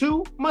top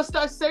two, must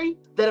I say,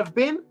 that have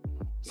been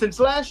since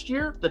last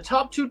year, the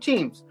top two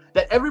teams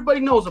that everybody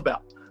knows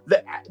about,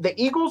 the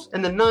Eagles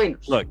and the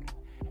Niners. Look,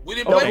 we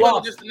didn't play well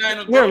against the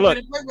Niners. We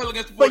didn't play well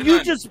against the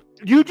 49ers.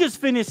 But you just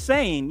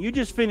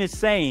finished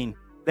saying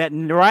that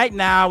right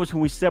now is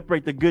when we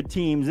separate the good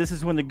teams. This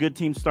is when the good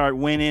teams start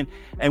winning,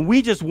 and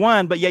we just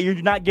won. But yet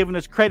you're not giving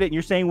us credit, and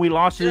you're saying we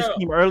lost to this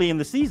team early in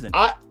the season.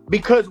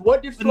 Because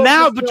what did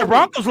but your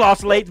Broncos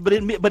lost late, but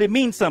it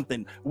means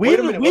something. We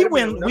win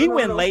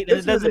late, and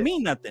it doesn't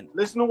mean nothing.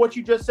 Listen to what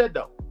you just said,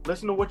 though.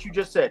 Listen to what you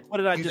just said. What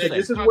did I just say?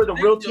 This is where the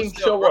real teams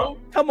show up.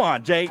 Come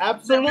on, Jay.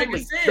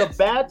 Absolutely. The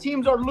bad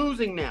teams are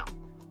losing now,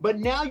 but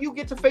now you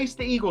get to face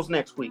the Eagles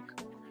next week.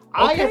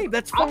 Okay,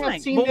 that's fine. I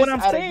have seen but this what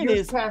I'm saying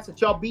is past that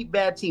y'all beat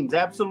bad teams.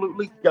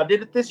 Absolutely. Y'all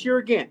did it this year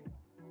again.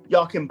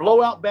 Y'all can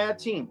blow out bad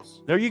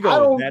teams. There you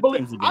go.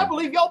 I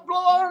believe y'all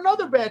blow out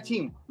another bad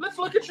team. Let's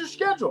look at your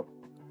schedule.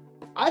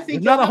 I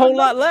think there's not a whole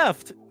lot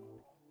left.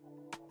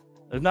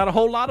 There's not a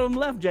whole lot of them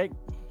left, Jake.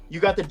 You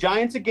got the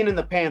Giants again and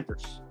the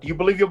Panthers. Do you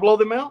believe you'll blow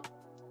them out?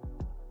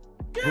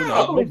 Who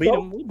knows? We'll beat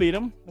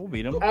them. We'll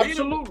beat them.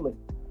 Absolutely.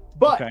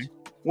 But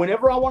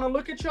whenever I want to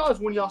look at y'all is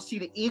when y'all see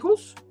the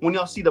Eagles, when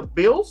y'all see the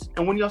Bills,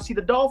 and when y'all see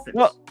the Dolphins.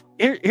 Well,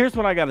 here's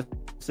what I got to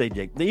say,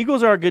 Jake. The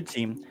Eagles are a good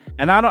team,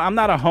 and I'm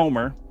not a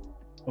homer,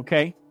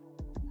 okay?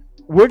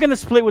 We're going to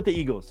split with the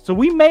Eagles. So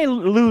we may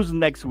lose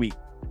next week,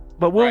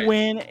 but we'll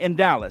win in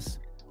Dallas.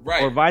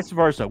 Right. Or vice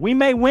versa. We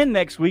may win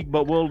next week,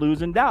 but we'll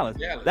lose in Dallas.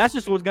 That's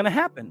just what's going to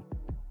happen.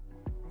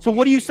 So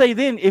what do you say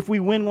then if we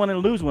win one and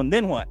lose one?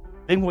 Then what?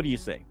 Then what do you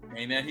say?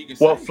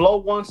 What Flo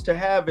wants to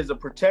have is a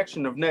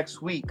protection of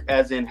next week,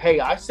 as in, hey,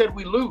 I said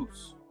we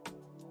lose.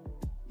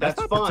 That's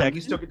fine. Protection.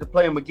 You still get to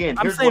play them again.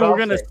 I'm saying we're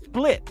going to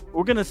split.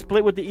 We're going to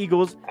split with the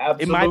Eagles.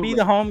 Absolutely. It might be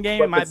the home game.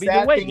 But it might be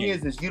the away game. The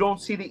sad thing is you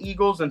don't see the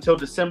Eagles until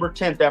December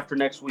 10th after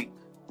next week.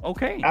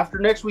 Okay. After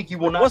next week, you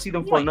will not see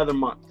them for another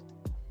month.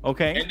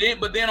 Okay.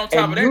 But then on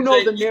top of that, you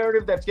know the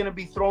narrative that's going to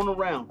be thrown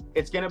around.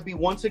 It's going to be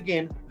once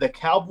again the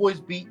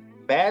Cowboys beat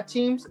bad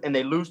teams and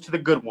they lose to the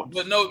good ones.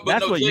 But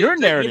that's what Jake, your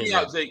narrative.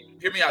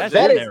 Hear me out.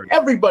 That is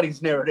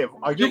everybody's narrative.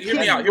 Are you kidding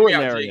me? Hear me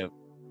out, Jake.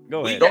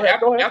 Go ahead.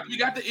 After we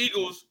got the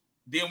Eagles,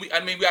 then we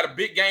got a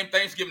big game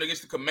Thanksgiving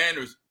against the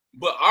Commanders.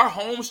 But our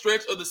home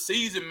stretch of the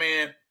season,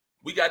 man,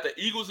 we got the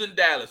Eagles in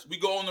Dallas. We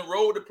go on the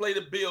road to play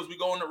the Bills. We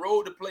go on the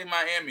road to play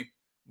Miami.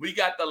 We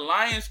got the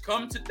Lions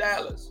come to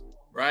Dallas,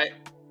 right?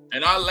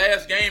 And our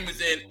last game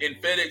is in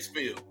FedEx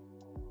Field.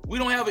 We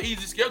don't have an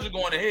easy schedule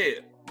going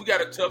ahead. We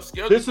got a tough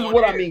schedule. This is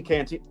what I mean,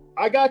 Canteen.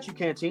 I got you,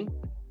 Canteen.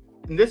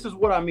 And this is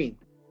what I mean.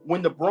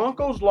 When the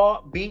Broncos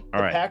beat the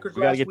Packers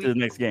last week, to the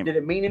next game. Did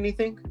it mean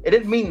anything? It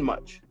didn't mean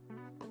much.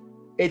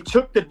 It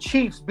took the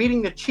Chiefs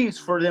beating the Chiefs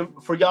for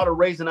y'all to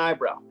raise an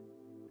eyebrow.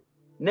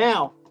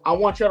 Now, I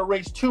want y'all to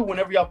raise two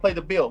whenever y'all play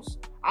the Bills.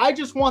 I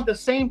just want the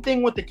same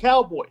thing with the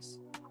Cowboys.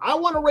 I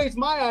want to raise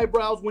my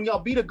eyebrows when y'all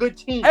beat a good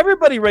team.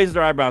 Everybody raises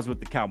their eyebrows with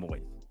the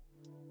Cowboys.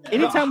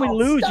 Anytime we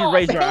lose, you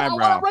raise your eyebrows.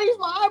 I want to raise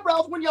my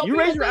eyebrows when y'all. You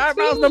raise your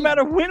eyebrows no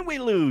matter when we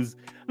lose.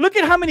 Look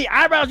at how many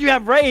eyebrows you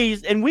have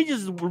raised, and we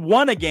just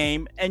won a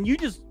game, and you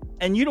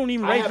don't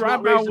even raise your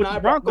eyebrow with the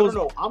Broncos,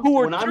 who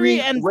are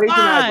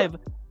 3-5.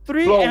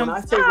 3 Bro, and when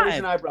I say 5. raise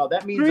an eyebrow,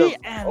 that means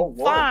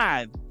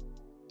 3-5.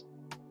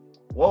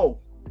 Whoa,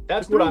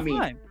 that's what I mean.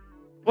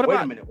 What Wait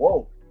about? A minute.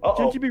 Whoa.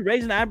 Shouldn't you be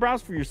raising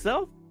eyebrows for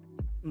yourself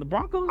and the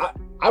Broncos?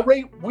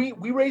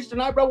 We raised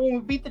an eyebrow when we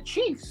beat the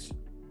Chiefs.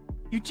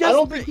 I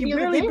don't think you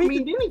really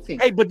beat anything.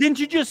 Hey, but didn't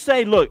you just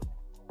say, look,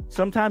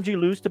 sometimes you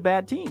lose to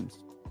bad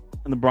teams,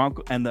 and the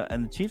Broncos and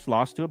the Chiefs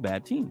lost to a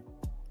bad team.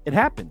 It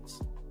happens.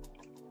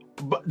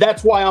 But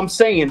that's why I'm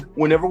saying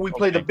whenever we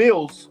play the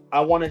Bills,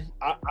 I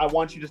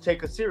want you to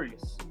take us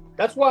serious.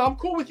 That's why I'm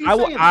cool with you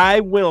saying I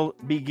will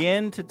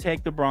begin to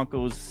take the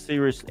Broncos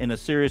serious in a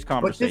serious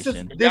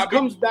conversation. But this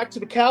comes back to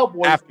the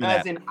Cowboys,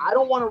 in I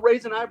don't want to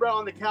raise an eyebrow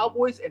on the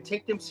Cowboys and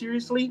take them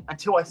seriously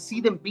until I see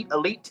them beat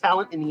elite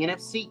talent in the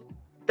NFC.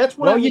 That's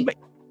what I mean.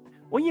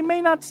 You may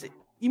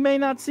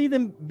not see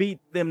them beat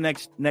them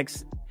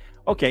next.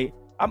 Okay,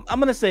 I'm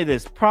going to say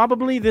this.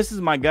 Probably this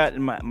is my gut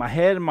and my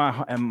head and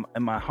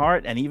my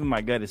heart, and even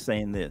my gut is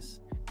saying this.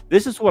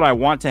 This is what I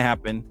want to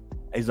happen.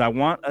 Is I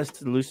want us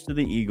to lose to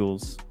the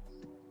Eagles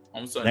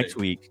on Sunday next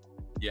week.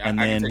 Yeah,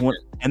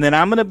 and then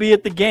I'm going to be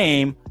at the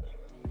game,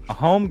 a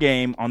home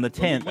game on the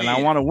 10th, and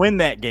I want to win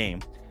that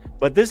game.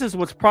 But this is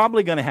what's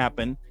probably going to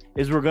happen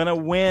is we're going to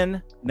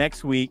win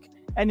next week,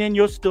 and then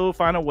you'll still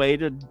find a way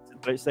to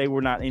say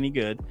we're not any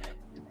good.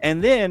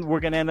 And then we're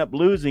going to end up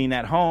losing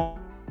at home,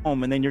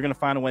 and then you're going to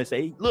find a way to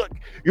say, look,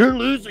 you're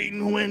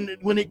losing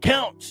when it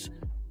counts.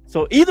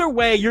 So either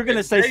way, you're going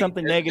to say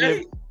something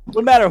negative.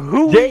 No matter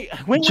when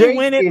we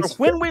win it or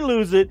when we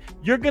lose it,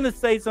 you're going to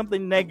say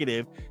something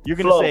negative. You're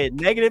going to say it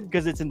negative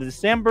because it's in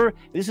December.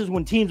 This is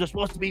when teams are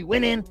supposed to be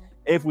winning.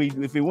 If we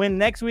win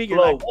next week,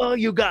 you're like, oh,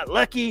 you got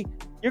lucky.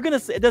 You're going to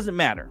say it doesn't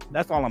matter.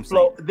 That's all I'm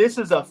saying. This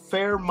is a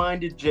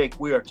fair-minded Jake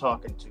we are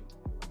talking to.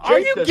 Are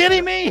you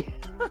kidding me?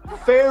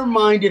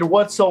 Fair-minded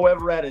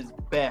whatsoever at his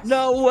best.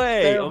 No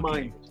way.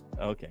 Fair-minded.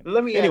 Okay.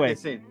 Let me add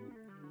this in.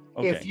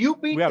 Okay. If you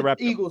beat the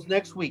Eagles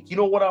next week, you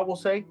know what I will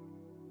say?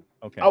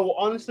 Okay. I will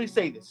honestly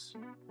say this.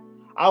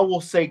 I will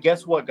say,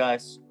 guess what,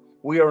 guys?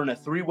 We are in a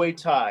 3-way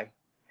tie,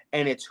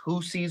 and it's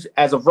who sees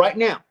as of right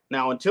now.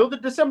 Now, until the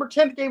December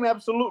 10th game,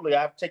 absolutely,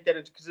 I have to take that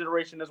into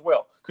consideration as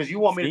well because you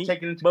want me to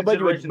take it into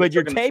consideration. But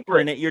you're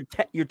tapering it.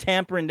 You're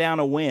tampering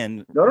down a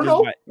win.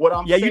 No. What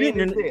I'm saying you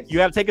didn't. Is this. You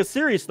got to take it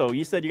serious, though.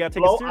 You said you got to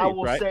take it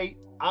serious,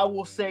 I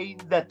will say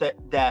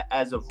that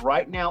as of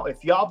right now,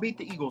 if y'all beat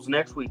the Eagles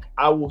next week,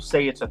 I will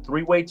say it's a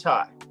 3-way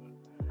tie.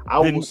 I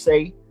will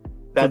say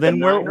that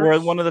then we're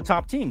one of the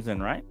top teams, then,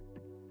 right?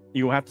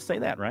 You will have to say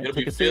that, right? It'll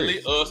be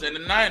Philly, us, and the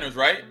Niners,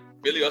 right?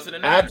 Philly, us, and the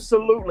Niners.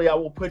 Absolutely, I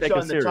will put you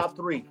in the top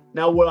 3.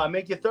 Now, will I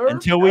make you third?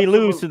 Until we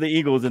lose to the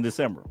Eagles in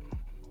December,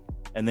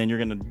 and then you're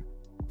gonna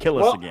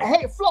kill us again.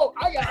 Hey, Flo,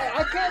 I can't.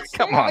 I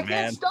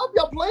can't stop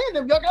y'all playing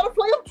them. Y'all gotta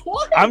play them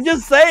twice. I'm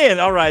just saying.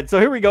 All right, so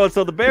here we go.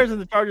 So the Bears and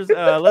the Chargers.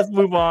 Let's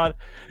move on.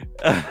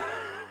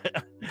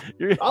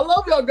 I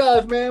love y'all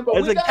guys, man. But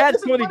It's a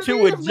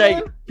catch-22 with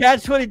Jake.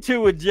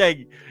 Catch-22 with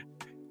Jake.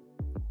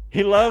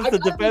 He loves to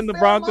defend the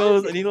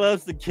Broncos and he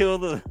loves to kill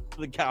the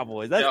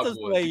Cowboys. That's just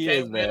the way he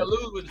is, man. You can't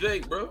lose with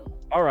Jake, bro.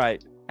 All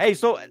right. Hey,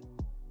 so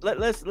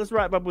let's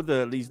wrap up with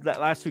these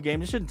last two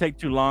games. It shouldn't take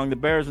too long. The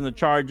Bears and the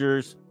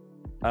Chargers.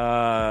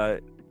 I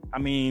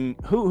mean,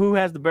 who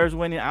has the Bears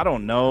winning? I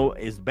don't know.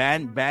 Is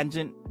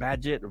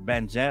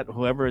Banjet,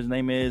 whoever his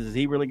name is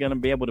he really going to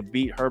be able to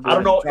beat Herbert? I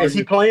don't know. Is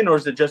he playing or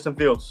is it Justin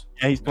Fields?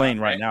 Yeah, he's playing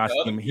right now.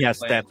 He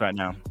has stats right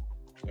now.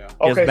 Yeah.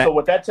 Okay, so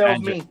what that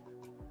tells me,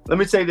 let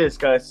me say this,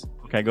 guys.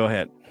 Okay, go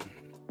ahead.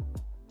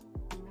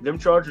 Them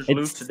Chargers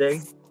lose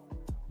today.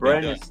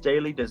 Brandon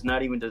Staley does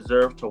not even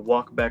deserve to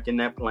walk back in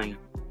that plane.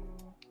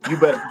 You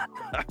better.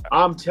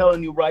 I'm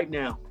telling you right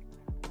now.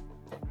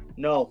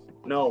 No,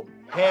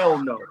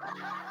 hell no.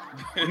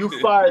 You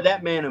fire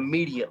that man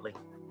immediately.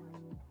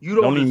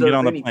 You don't deserve get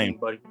on anything, plane.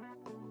 Buddy.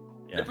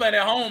 Yeah. They're playing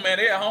at home, man.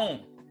 They're at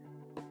home.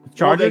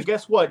 Chargers. Well, then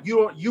guess what?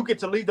 You get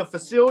to leave the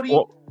facility.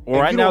 Well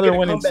right now they're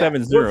winning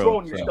 7-0. We're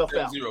throwing your stuff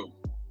out. Yeah.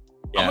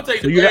 I'm gonna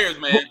take the Bears,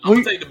 man. I'm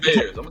gonna take the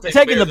Bears.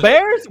 Taking the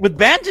Bears with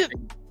Badgett?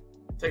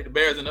 Take the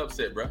Bears in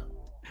upset, bro.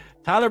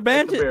 Tyler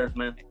Badgett, Bears,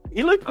 man.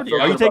 He looked pretty.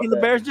 Are you taking the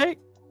Bears, Jake?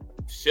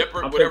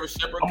 Shepard, I'm gonna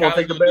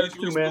take the Bears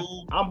too, man.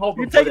 I'm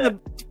hoping you're taking the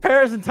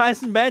Bears and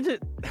Tyson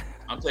Badgett.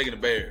 I'm taking the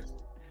Bears.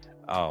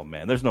 Oh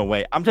man, there's no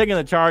way. I'm taking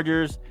the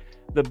Chargers.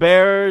 The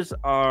Bears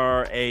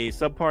are a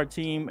subpar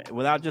team.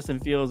 Without Justin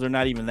Fields, they're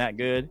not even that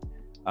good.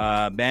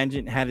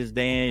 Badgett had his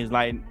day. He's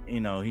like,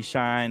 he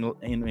shined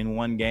in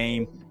one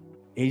game.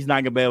 He's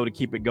not gonna be able to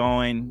keep it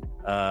going.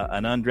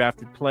 An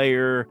undrafted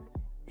player.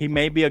 He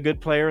may be a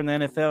good player in the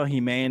NFL. He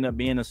may end up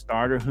being a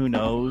starter. Who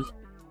knows?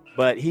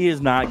 But he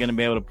is not going to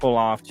be able to pull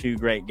off 2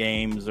 great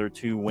games or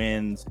 2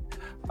 wins.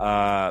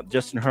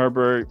 Justin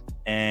Herbert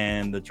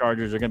and the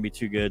Chargers are going to be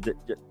too good.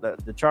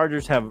 The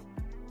Chargers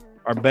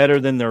are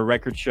better than their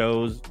record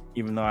shows,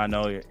 even though I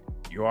know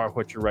you are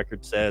what your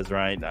record says,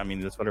 right? I mean,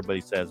 that's what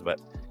everybody says. But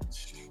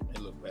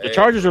the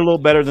Chargers are a little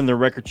better than their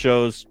record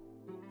shows.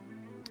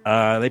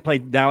 They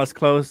played Dallas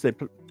close.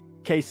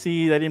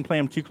 KC, they didn't play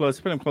them too close.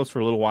 They played them close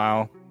for a little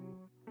while.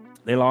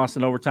 They lost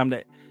in overtime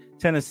to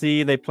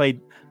Tennessee. They played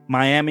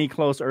Miami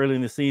close early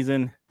in the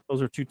season. Those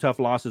are 2 tough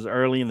losses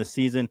early in the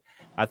season.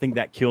 I think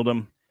that killed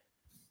them.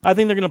 I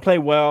think they're going to play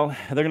well.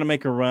 They're going to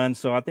make a run.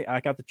 So I think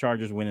I got the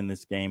Chargers winning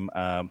this game.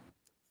 I'm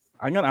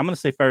going to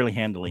say fairly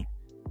handily.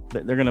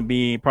 They're going to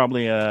be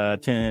probably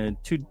 2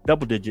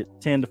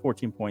 double-digit, 10 to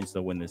 14 points.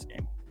 They'll win this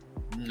game.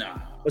 Nah.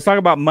 Let's talk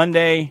about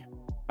Monday,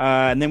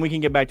 and then we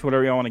can get back to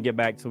whatever y'all want to get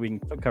back so we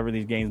can cover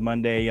these games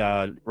Monday.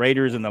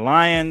 Raiders and the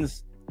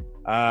Lions.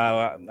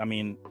 I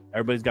mean,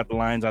 everybody's got the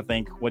Lions, I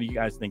think. What do you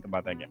guys think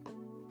about that game?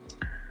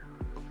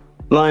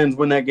 Lions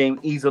win that game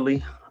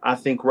easily. I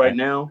think right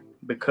now,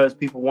 because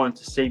people want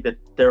to say that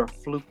they're a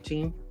fluke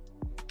team,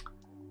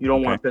 you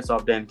don't want to piss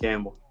off Dan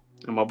Campbell.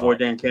 And my boy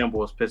Dan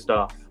Campbell is pissed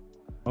off.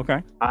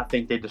 Okay. I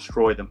think they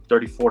destroy them,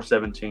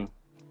 34-17.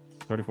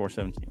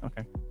 34-17,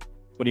 okay.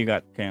 What do you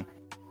got, Cam?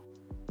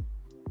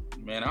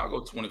 Man, I'll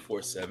go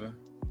 24-7.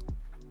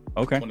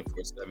 Okay.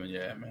 24-7,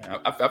 yeah,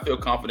 man. I feel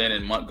confident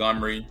in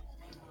Montgomery.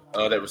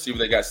 That receiver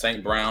they got,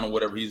 St. Brown or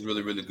whatever, he's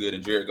really, really good.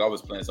 And Jared Goff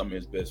is playing some of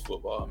his best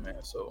football,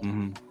 man. So,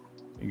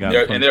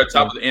 they're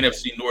top of the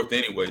NFC North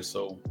anyway.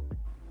 So,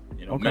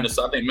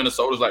 Minnesota. I think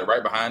Minnesota's like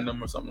right behind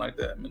them or something like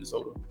that.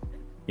 Minnesota,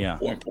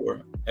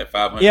 4-4 at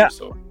 500. Yeah.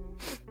 So,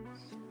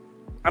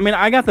 I mean,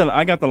 I got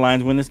the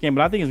Lions win this game,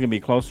 but I think it's gonna be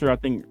closer. I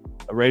think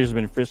the Raiders have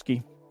been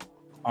frisky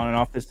on and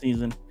off this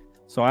season,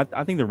 so I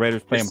think the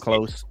Raiders play them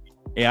close.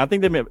 Yeah, I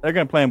think they're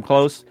gonna play them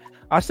close.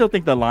 I still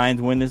think the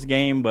Lions win this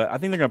game, but I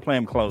think they're gonna play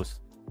them close.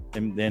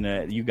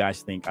 Than you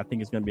guys think. I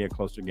think it's going to be a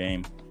closer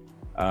game.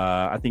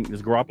 I think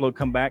does Garoppolo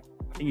come back?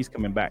 I think he's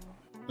coming back.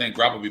 I think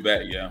Garoppolo will be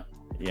back, yeah.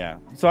 Yeah.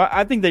 So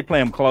I think they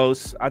play him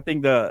close. I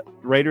think the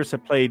Raiders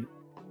have played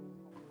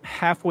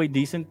halfway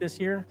decent this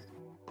year.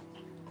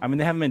 I mean,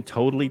 they haven't been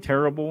totally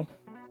terrible.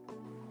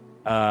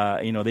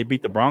 They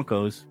beat the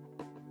Broncos,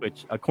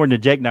 which according to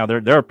Jake now, they're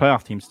a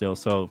playoff team still.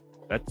 So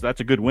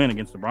that's a good win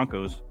against the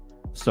Broncos.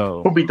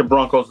 So who beat the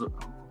Broncos? The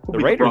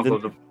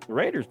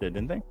Raiders did,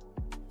 didn't they?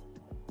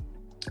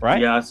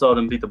 Right? Yeah, I saw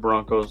them beat the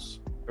Broncos.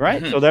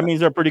 Right? So that means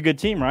they're a pretty good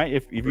team, right?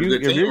 If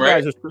you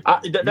guys are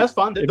that's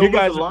fine. If you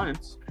guys are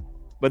Lions.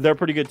 But they're a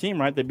pretty good team,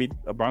 right? They beat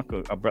a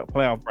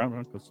playoff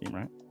Broncos team,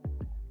 right?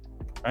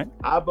 Right?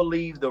 I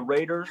believe the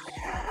Raiders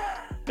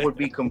would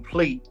be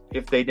complete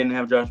if they didn't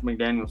have Josh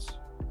McDaniels.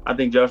 I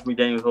think Josh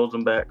McDaniels holds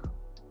them back.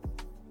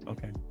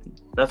 Okay.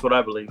 That's what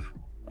I believe.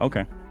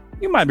 Okay.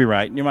 You might be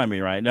right.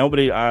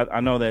 Nobody I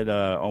know that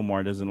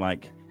Omar doesn't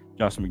like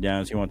Josh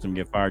McDaniels. He wants him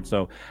to get fired.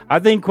 So I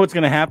think what's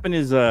going to happen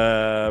is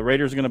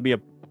Raiders are going to be a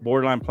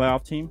borderline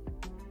playoff team,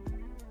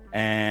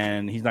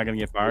 and he's not going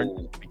to get fired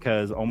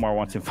because Omar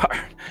wants him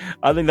fired.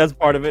 I think that's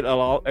part of it.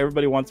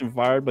 Everybody wants him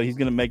fired, but he's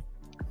going to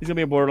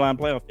be a borderline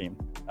playoff team.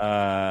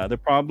 They're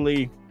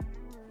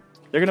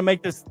going to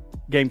make this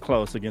game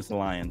close against the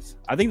Lions.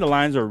 I think the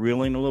Lions are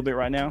reeling a little bit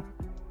right now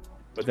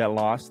with that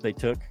loss they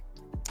took.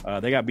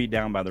 They got beat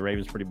down by the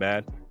Ravens pretty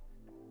bad.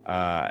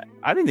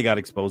 I think they got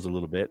exposed a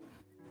little bit.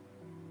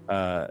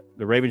 The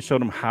Ravens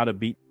showed them how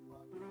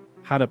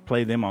to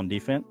play them on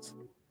defense.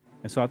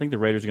 And so I think the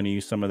Raiders are going to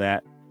use some of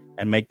that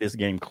and make this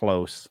game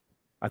close.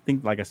 I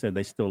think, like I said,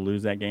 they still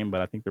lose that game,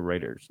 but I think the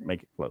Raiders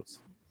make it close.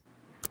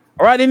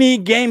 All right, any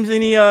games,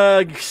 any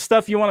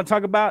stuff you want to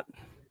talk about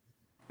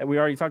that we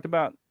already talked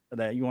about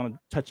that you want to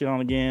touch it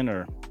on again,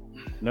 or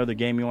another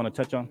game you want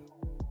to touch on?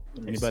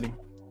 Anybody?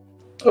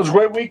 It was a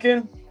great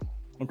weekend.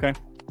 Okay.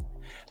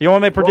 You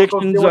want to make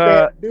predictions? You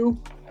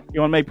want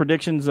to make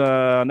predictions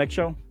next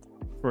show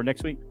for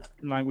next week,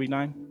 week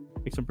 9?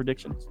 Make some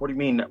predictions. What do you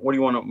mean? What do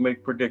you want to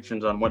make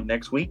predictions on? What,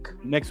 next week?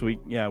 Next week,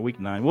 yeah, week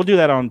 9. We'll do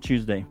that on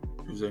Tuesday.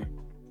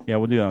 Yeah,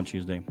 we'll do that on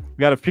Tuesday. We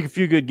got to pick a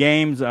few good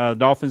games.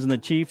 Dolphins and the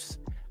Chiefs,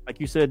 like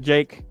you said,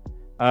 Jake.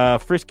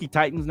 Frisky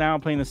Titans now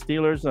playing the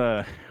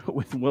Steelers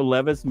with Will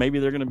Levis. Maybe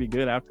they're going to be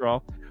good after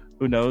all.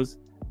 Who knows?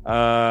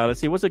 Let's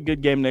see. What's a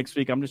good game next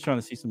week? I'm just trying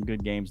to see some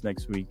good games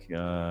next week.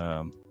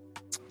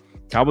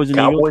 Cowboys and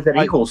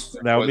Eagles.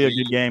 That would be a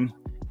good game.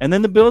 And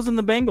then the Bills and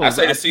the Bengals. I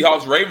say the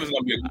Seahawks Ravens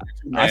going to be a good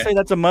game. I say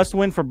that's a must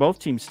win for both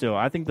teams still.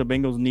 I think the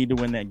Bengals need to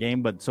win that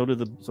game, but so do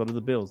the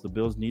Bills. The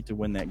Bills need to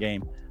win that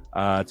game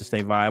to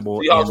stay viable.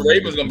 Seahawks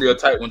Ravens going to be a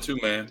tight one too,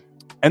 man.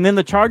 And then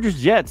the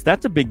Chargers Jets.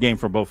 That's a big game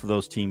for both of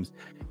those teams.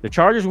 The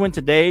Chargers win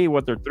today.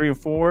 They're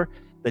 3-4.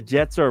 The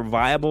Jets are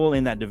viable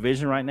in that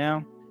division right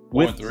now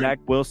with Zach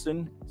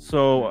Wilson.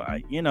 So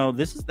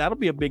that'll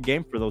be a big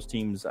game for those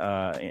teams.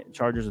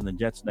 Chargers and the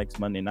Jets next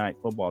Monday Night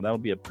Football. That'll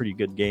be a pretty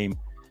good game.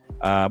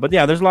 But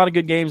yeah, there's a lot of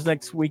good games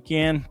next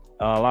weekend.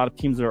 A lot of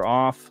teams are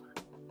off.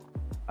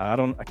 I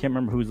can't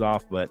remember who's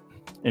off, but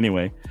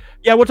anyway,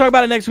 yeah, we'll talk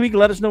about it next week.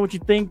 Let us know what you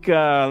think.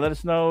 Let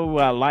us know,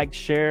 like,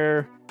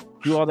 share,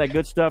 do all that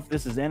good stuff.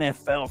 This is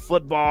NFL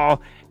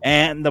football,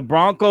 and the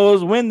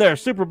Broncos win their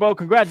Super Bowl.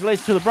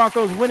 Congratulations to the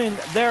Broncos winning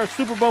their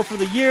Super Bowl for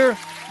the year.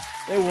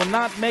 They will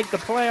not make the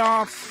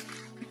playoffs.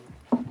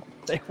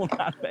 They will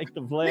not make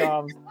the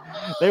playoffs.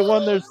 They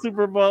won their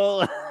Super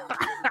Bowl.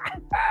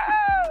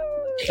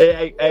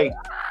 Hey, it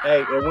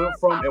went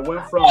from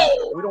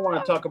we don't want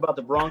to talk about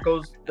the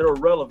Broncos, they're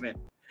irrelevant,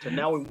 to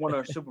now we won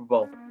our Super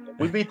Bowl.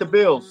 We beat the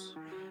Bills.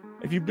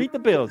 If you beat the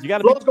Bills, you got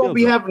to beat the Bills. Going to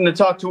be having to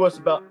talk to us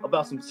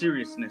about some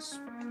seriousness.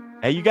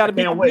 Hey, you got to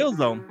beat the Bills,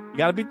 though. You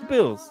got to beat the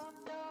Bills.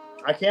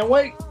 I can't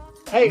wait.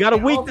 Hey, you got a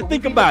week to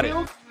think about it.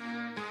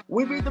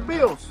 We beat the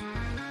Bills.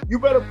 You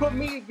better put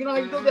me, you know how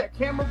you do that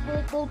camera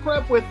bull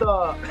crap with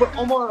put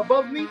Omar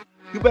above me?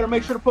 You better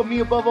make sure to put me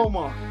above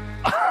Omar.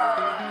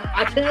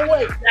 I can't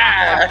wait.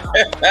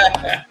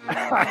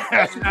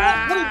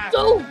 What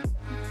do?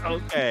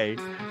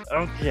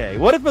 Okay.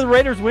 What if the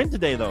Raiders win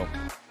today, though?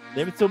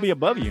 They would still be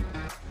above you.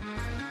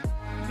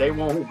 They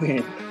won't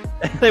win.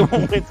 They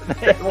won't win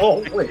today. They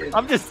won't win.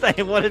 I'm just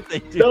saying, what if they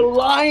do? The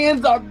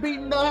Lions are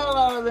beating the hell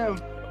out of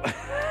them.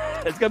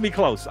 It's going to be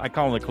close. I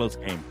call it a close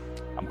game.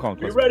 I'm calling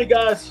it close. Be ready,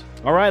 guys.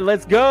 All right,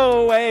 let's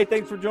go. Hey,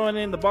 thanks for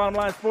joining The Bottom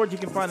Line Sports. You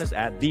can find us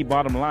at The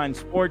Bottom Line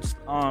Sports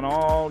on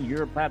all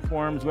your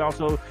platforms. We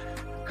also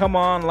come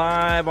on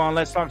live on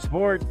Let's Talk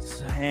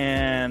Sports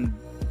and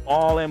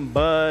All in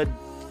Bud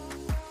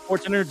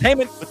Sports and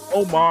Entertainment with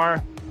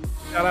Omar.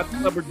 Shout out to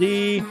Clubber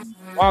D,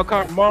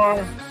 Wildcard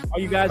Mar, all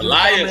you guys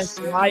Elias,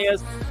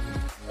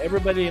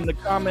 everybody in the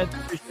comments.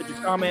 Appreciate your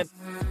comments.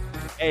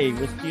 Hey,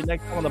 we'll see you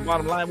next time on The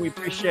Bottom Line. We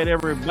appreciate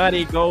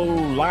everybody. Go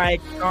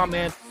like,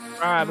 comment,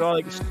 subscribe,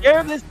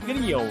 share this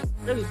video.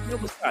 Share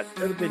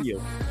the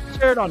video.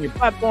 Share it on your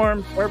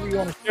platforms, wherever you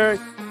want to share it.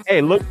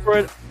 Hey, look for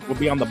it. We'll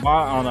be on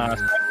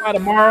Spotify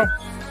tomorrow.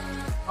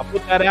 I'll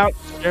put that out.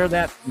 Share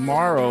that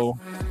tomorrow,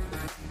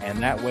 and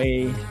that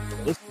way,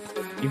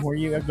 listen where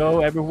you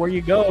go, everywhere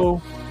you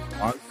go,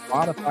 on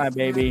Spotify,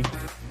 baby.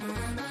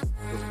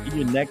 We'll see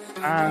you next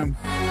time.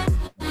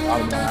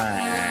 Bottom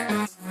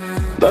line.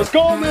 Let's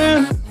go,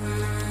 man.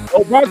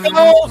 Go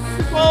Broncos!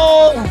 Super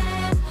Bowl!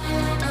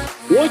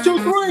 1, 2,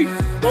 3.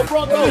 Go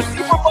Broncos!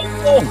 Super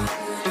Bowl!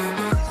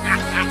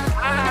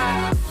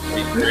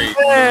 He's crazy.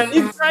 Man,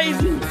 he's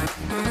crazy.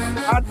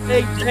 I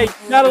think, Jake,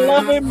 you gotta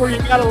love him or you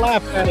gotta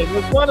laugh at him.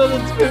 It's one of the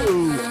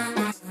two.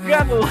 You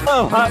gotta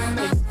love Hot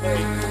Take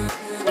Jake.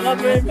 Love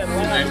him and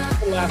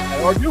laugh at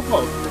him. Or do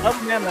both.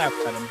 Love him and laugh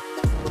at him.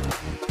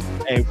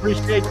 Hey,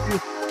 appreciate you.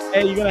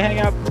 Hey, you gonna hang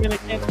out for a minute,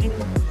 can't you?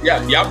 Yeah,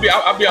 I'll be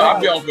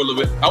on for a little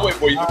bit. I'll wait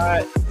for you. All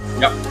right.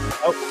 Yep.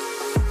 Oh.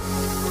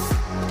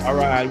 All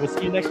right. We'll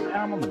see you next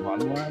time on The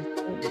Bottom Line.